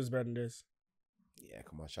midfield was better than this. Yeah,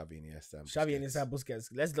 come on, Xavi and Iniesta. Xavi and Iniesta, Busquets.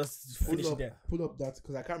 Let's just finish it there. Pull up that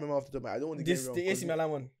because I can't remember off the top. I don't want to This get it wrong. the AC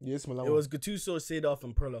Milan one. The AC Milan. It was Gattuso, Seedorf,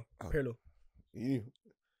 and Pirlo. Oh. Pirlo. You.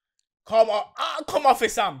 Come off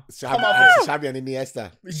it, Sam. Xavi, Come off it. Xavi and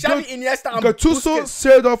Iniesta. Xavi, Iniesta, and Gattuso,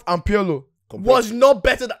 Busquets Seedorf, and Pirlo. was not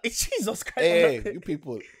better than Jesus Christ. Hey, you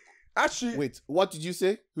people. Actually, Wait, what did you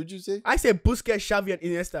say? Who'd you say? I said Busquets, Xavi, and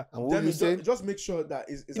Iniesta. And what were you saying? just make sure that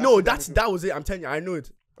is. No, that was it. I'm telling you, I know it.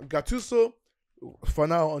 Gattuso. For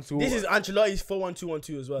now, until This is Ancelotti's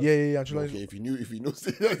 4-1-2-1-2 as well. yeah. Ancelotti. Okay, if you knew,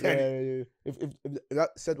 Yeah. If that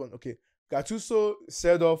said one, okay. Gattuso,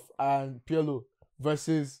 Seedorf, and Pirlo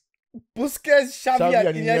versus Busquets, Xavi,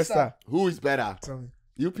 and Iniesta. Who is better? Tell me.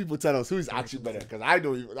 You people tell us who is actually better, because I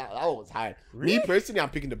don't even. That was high. Me personally, I'm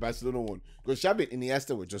picking the Barcelona one because Xavi and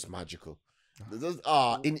Iniesta were just magical.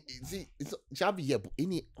 Xavi, yeah, but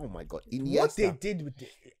oh my god, Iniesta. What they did with it,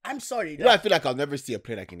 I'm sorry. I feel like I'll never see a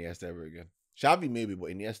play like Iniesta ever again. Xavi maybe, but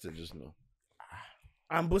Iniesta just no.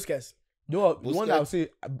 And Busquets. No, the Busquets. one that I'll say,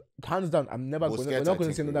 hands down, we're not Busquets, going I to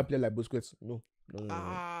think say another we- player like Busquets. No.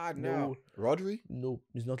 No. Rodri? No,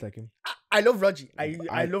 he's not like him. I love Rodri.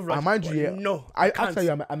 I love Rodri. I mind you, but yeah. No, I can't. tell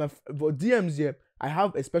you, for DMs, yeah, I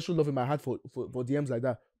have a special love in my heart for DMs like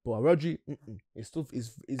that. But Rodri, it's still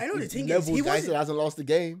is. I know the it's thing is, levels, he Guy wasn't- still hasn't lost the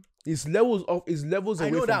game. His levels I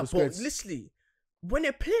away know from that, but Busquets. listen, when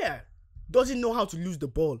a player doesn't know how to lose the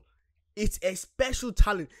ball, it's a special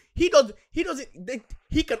talent. He can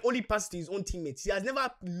only pass to his own teammates. He has never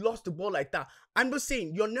lost the ball like that. I'm just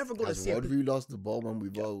saying, you're never gonna Has see. Rodri lost the ball when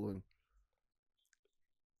we've all won?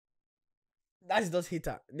 That's just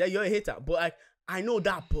hater. Yeah, you're a hater, but I know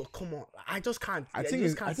that. But come on, I just can't. I just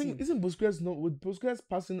think can't see. isn't Busquets not with Busquets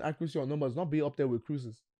passing accuracy on numbers not be up there with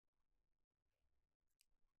Cruz's?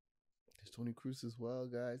 There's Toni Kroos as well,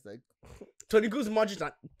 guys. Like, Toni Kroos, Modric,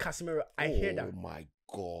 and Casemiro. I hear that. Oh my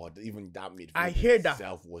god, even that midfield I hear that.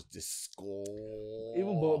 itself was disgusting.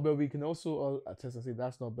 Even but we can also all attest and say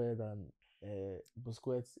that's not better than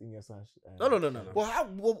Busquets, Iniesta. No.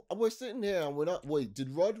 Well, we're sitting here and we're not. Wait, did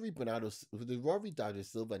Rodri, David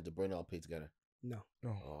Silva, and De Bruyne all play together? No.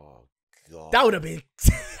 Oh god, That would have been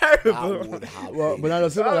that terrible. would have Well, been- Bernardo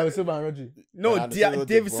Silva and Rodri. No, Bernardo Silva,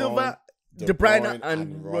 David De Silva, De De Bruyne, Bruyne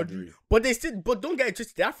and Rodri. But but don't get it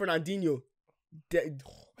twisted. They have Fernandinho.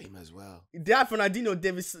 Him as well. They have Fernandinho,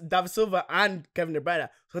 David Silva, and Kevin De Bruyne.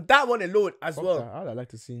 So that one alone as Fuck well. that. I'd like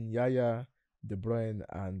to see Yaya, De Bruyne,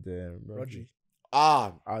 and Rodri.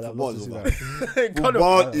 Ah, I'd football love to is see over. that.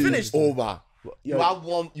 Football is Finished. over. Yeah.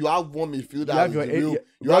 You have one midfielder. You have your the real, eight-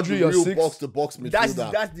 you have Rodri, the your real six. box to box midfielder. That's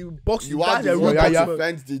the box. You That's have the the real one box. that Yaya.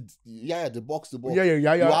 defends the box to box. Yeah.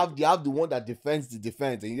 You have the one that defends the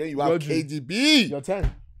defense, and then you have Rodri. KDB. Your turn.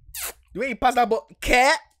 The way he passed that ball,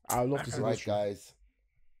 care. I'd love to see Right, this. guys.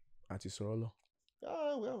 Anti Sorolo.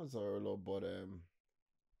 We haven't saw a lot, but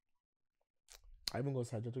I even got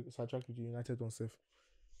sidetracked with United one safe.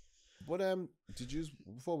 did you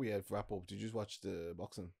before we wrap up? Did you watch the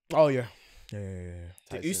boxing? Oh yeah. Yeah.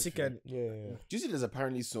 The Tyson Usyk Fury? and Yeah. Do you see there's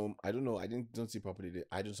apparently some, I don't know, I don't see properly.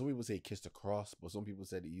 Some people say he kissed a cross, but some people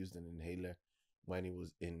said he used an inhaler when he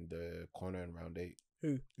was in the corner in round 8.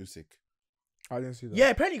 Who? Usyk. I didn't see that. Yeah,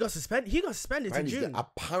 apparently he got suspended. He got suspended in June.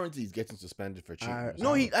 Apparently, he's getting suspended for cheating.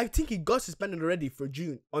 No, I think he got suspended already for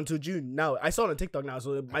June until June. Now I saw it on TikTok now,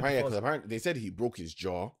 so it might be false. Apparently, they said he broke his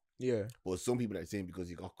jaw. Yeah, but some people are saying because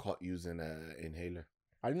he got caught using an inhaler.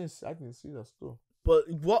 I didn't see that still. But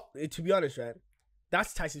to be honest, right?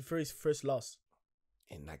 That's Tyson Fury's first loss.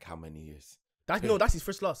 In like how many years? That's his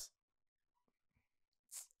first loss.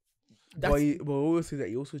 But we always say that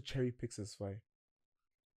he also cherry picks his fight.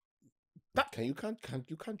 You can't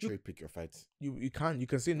cherry pick your fights. You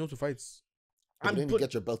can say no to fights. But then you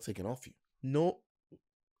get your belt taken off you. No.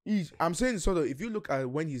 I'm saying sort of, if you look at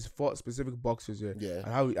when he's fought specific boxers, yeah,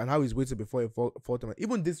 and how he's waited before he fought them,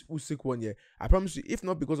 even this Usyk one, I promise you, if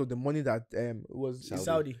not because of the money that was the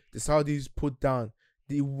Saudis put down,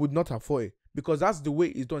 they would not have fought it, because that's the way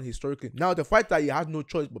it's done historically. Now the fight that he had no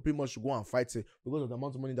choice but pretty much to go and fight it because of the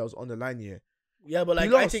amount of money that was on the line here. Yeah, but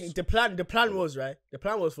like I think the plan was right. The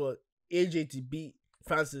plan was for AJ to beat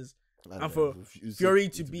Francis. And for Fury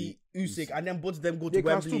to beat Usyk, and then both of them go to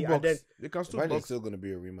Wembley, and then they can still box. It's still going to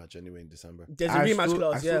be a rematch anyway in December. There's a rematch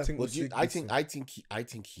clause, yeah. But I think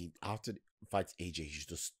he after the fights AJ, he should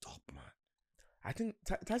just stop, man. I think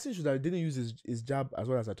Tyson should have didn't use his jab as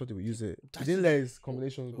well as I thought he would use it. He didn't let his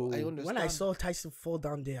combinations go. When I saw Tyson fall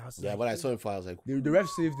down there, I was when I saw him fall, I was like, the ref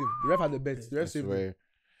saved him. The ref had the bet. The ref saved him.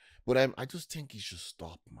 But I just think he should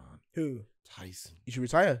stop, man. Who? Tyson. He should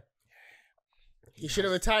retire. He should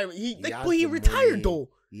have retired. He retired money. though.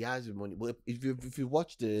 He has the money. But if you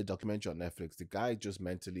watch the documentary on Netflix, the guy just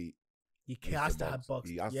mentally he has to have box.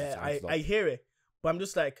 Yeah, I hear it, but I'm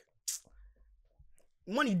just like,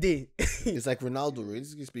 money day. It's like Ronaldo,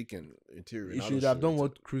 realistically speaking, interior. He should have done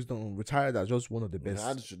what Cruz done, retired as just one of the best.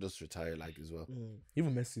 Ronaldo should just retire like as well.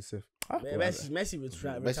 Even Messi, self. Messi would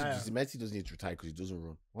retire. Messi doesn't need to retire because he doesn't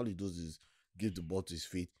run. All he does is give the ball to his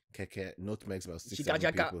feet. Keke, nutmegs about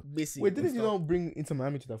 6-7 people. Wait, didn't you not bring Inter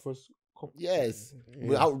Miami to the first cup? Yes.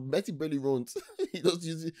 Messi barely runs.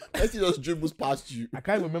 Messi just dribbles past you. I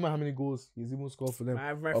can't remember how many goals he's even scored for them.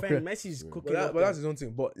 My friend Messi's cooking. But that's his own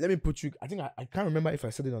thing. But let me put you. I think I can't remember if I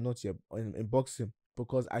said it or not yet in boxing,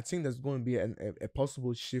 because I think there's going to be a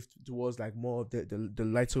possible shift towards like more of the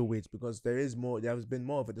lighter weights, because there is more. There has been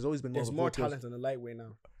more of it. There's always been more. There's more talent on the lightweight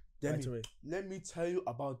now. Let me tell you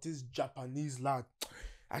about this Japanese lad.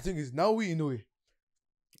 I think it's Naoya Inoue.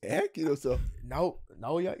 So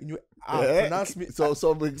Naoya Inoue. Pronounce me. So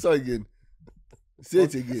again. Say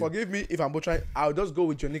it again. Forgive me if I'm butchering. I'll just go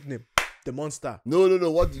with your nickname, the Monster. No.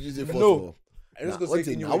 What did you say first? No. I'm just going to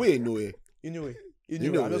say Inoue. Inoue.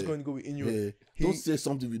 I'm just going to go with Inoue. Yeah. Don't say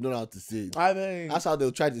something you don't know how to say. I mean, that's how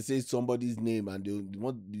they'll try to say somebody's name, and you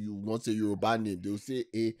want to say Yoruba name. They'll say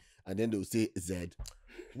A, and then they'll say Z.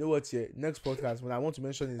 You know what? Yeah, next podcast when I want to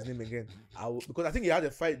mention his name again, because I think he had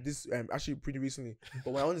a fight this actually pretty recently.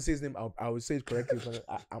 But when I want to say his name, I will say it correctly.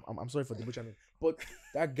 I'm sorry for the butchering. But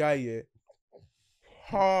that guy,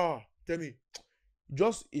 tell me,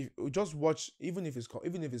 just watch. Even if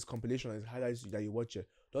it's compilation and highlights that you watch it,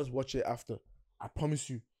 just watch it after. I promise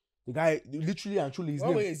you, the guy literally and truly his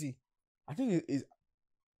name. Where is he? I think is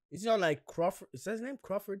he on like Crawford? Is that his name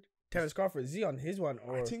Crawford? Terence Crawford? Is he on his one?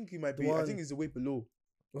 Or I think he might be. I think he's the way below.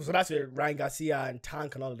 So that's where Ryan Garcia and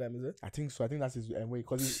Tank and all of them, is it? I think so. I think that's his way,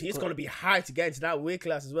 because it's going to be hard to get into that weight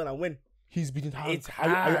class as well and win. He's beating Tank. It's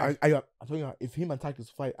hard. I'm telling you, if him and Tank is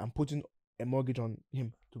fight, I'm putting a mortgage on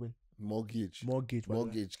him to win. Mortgage,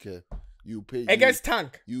 care. You pay against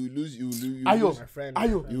Tank. You lose. Ayo, my friend.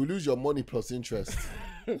 You lose your money plus interest.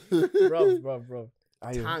 bro.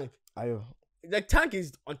 Ayo. Tank. Ayo. Like Tank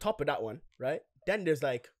is on top of that one, right? Then there's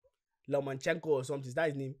like Lomachenko or something. Is that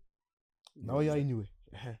his name? Naoya Inoue.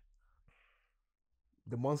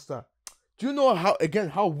 The Monster. Do you know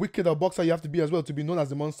how wicked a boxer you have to be as well to be known as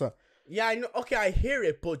the Monster? Yeah, I know. Okay, I hear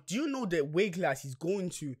it, but do you know the weight class he's going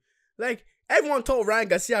to? Like, everyone told Ryan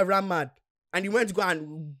Garcia ran mad, and he went to go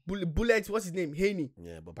and bullet. What's his name? Haney.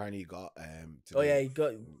 Yeah, but apparently he got he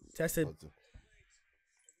got tested.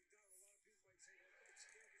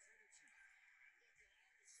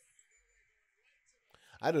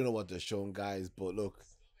 I don't know what they're showing, guys, but look,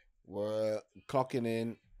 we're clocking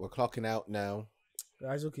in. We're clocking out now.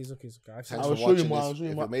 It's okay. Thanks for watching this. If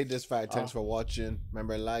you made this far, thanks for watching.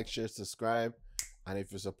 Remember, like, share, subscribe. And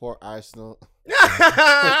if you support Arsenal,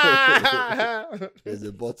 there's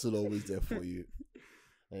a bottle always there for you.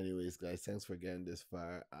 Anyways, guys, thanks for getting this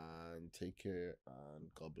far. And take care.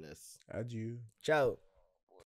 And God bless. Adieu. Ciao.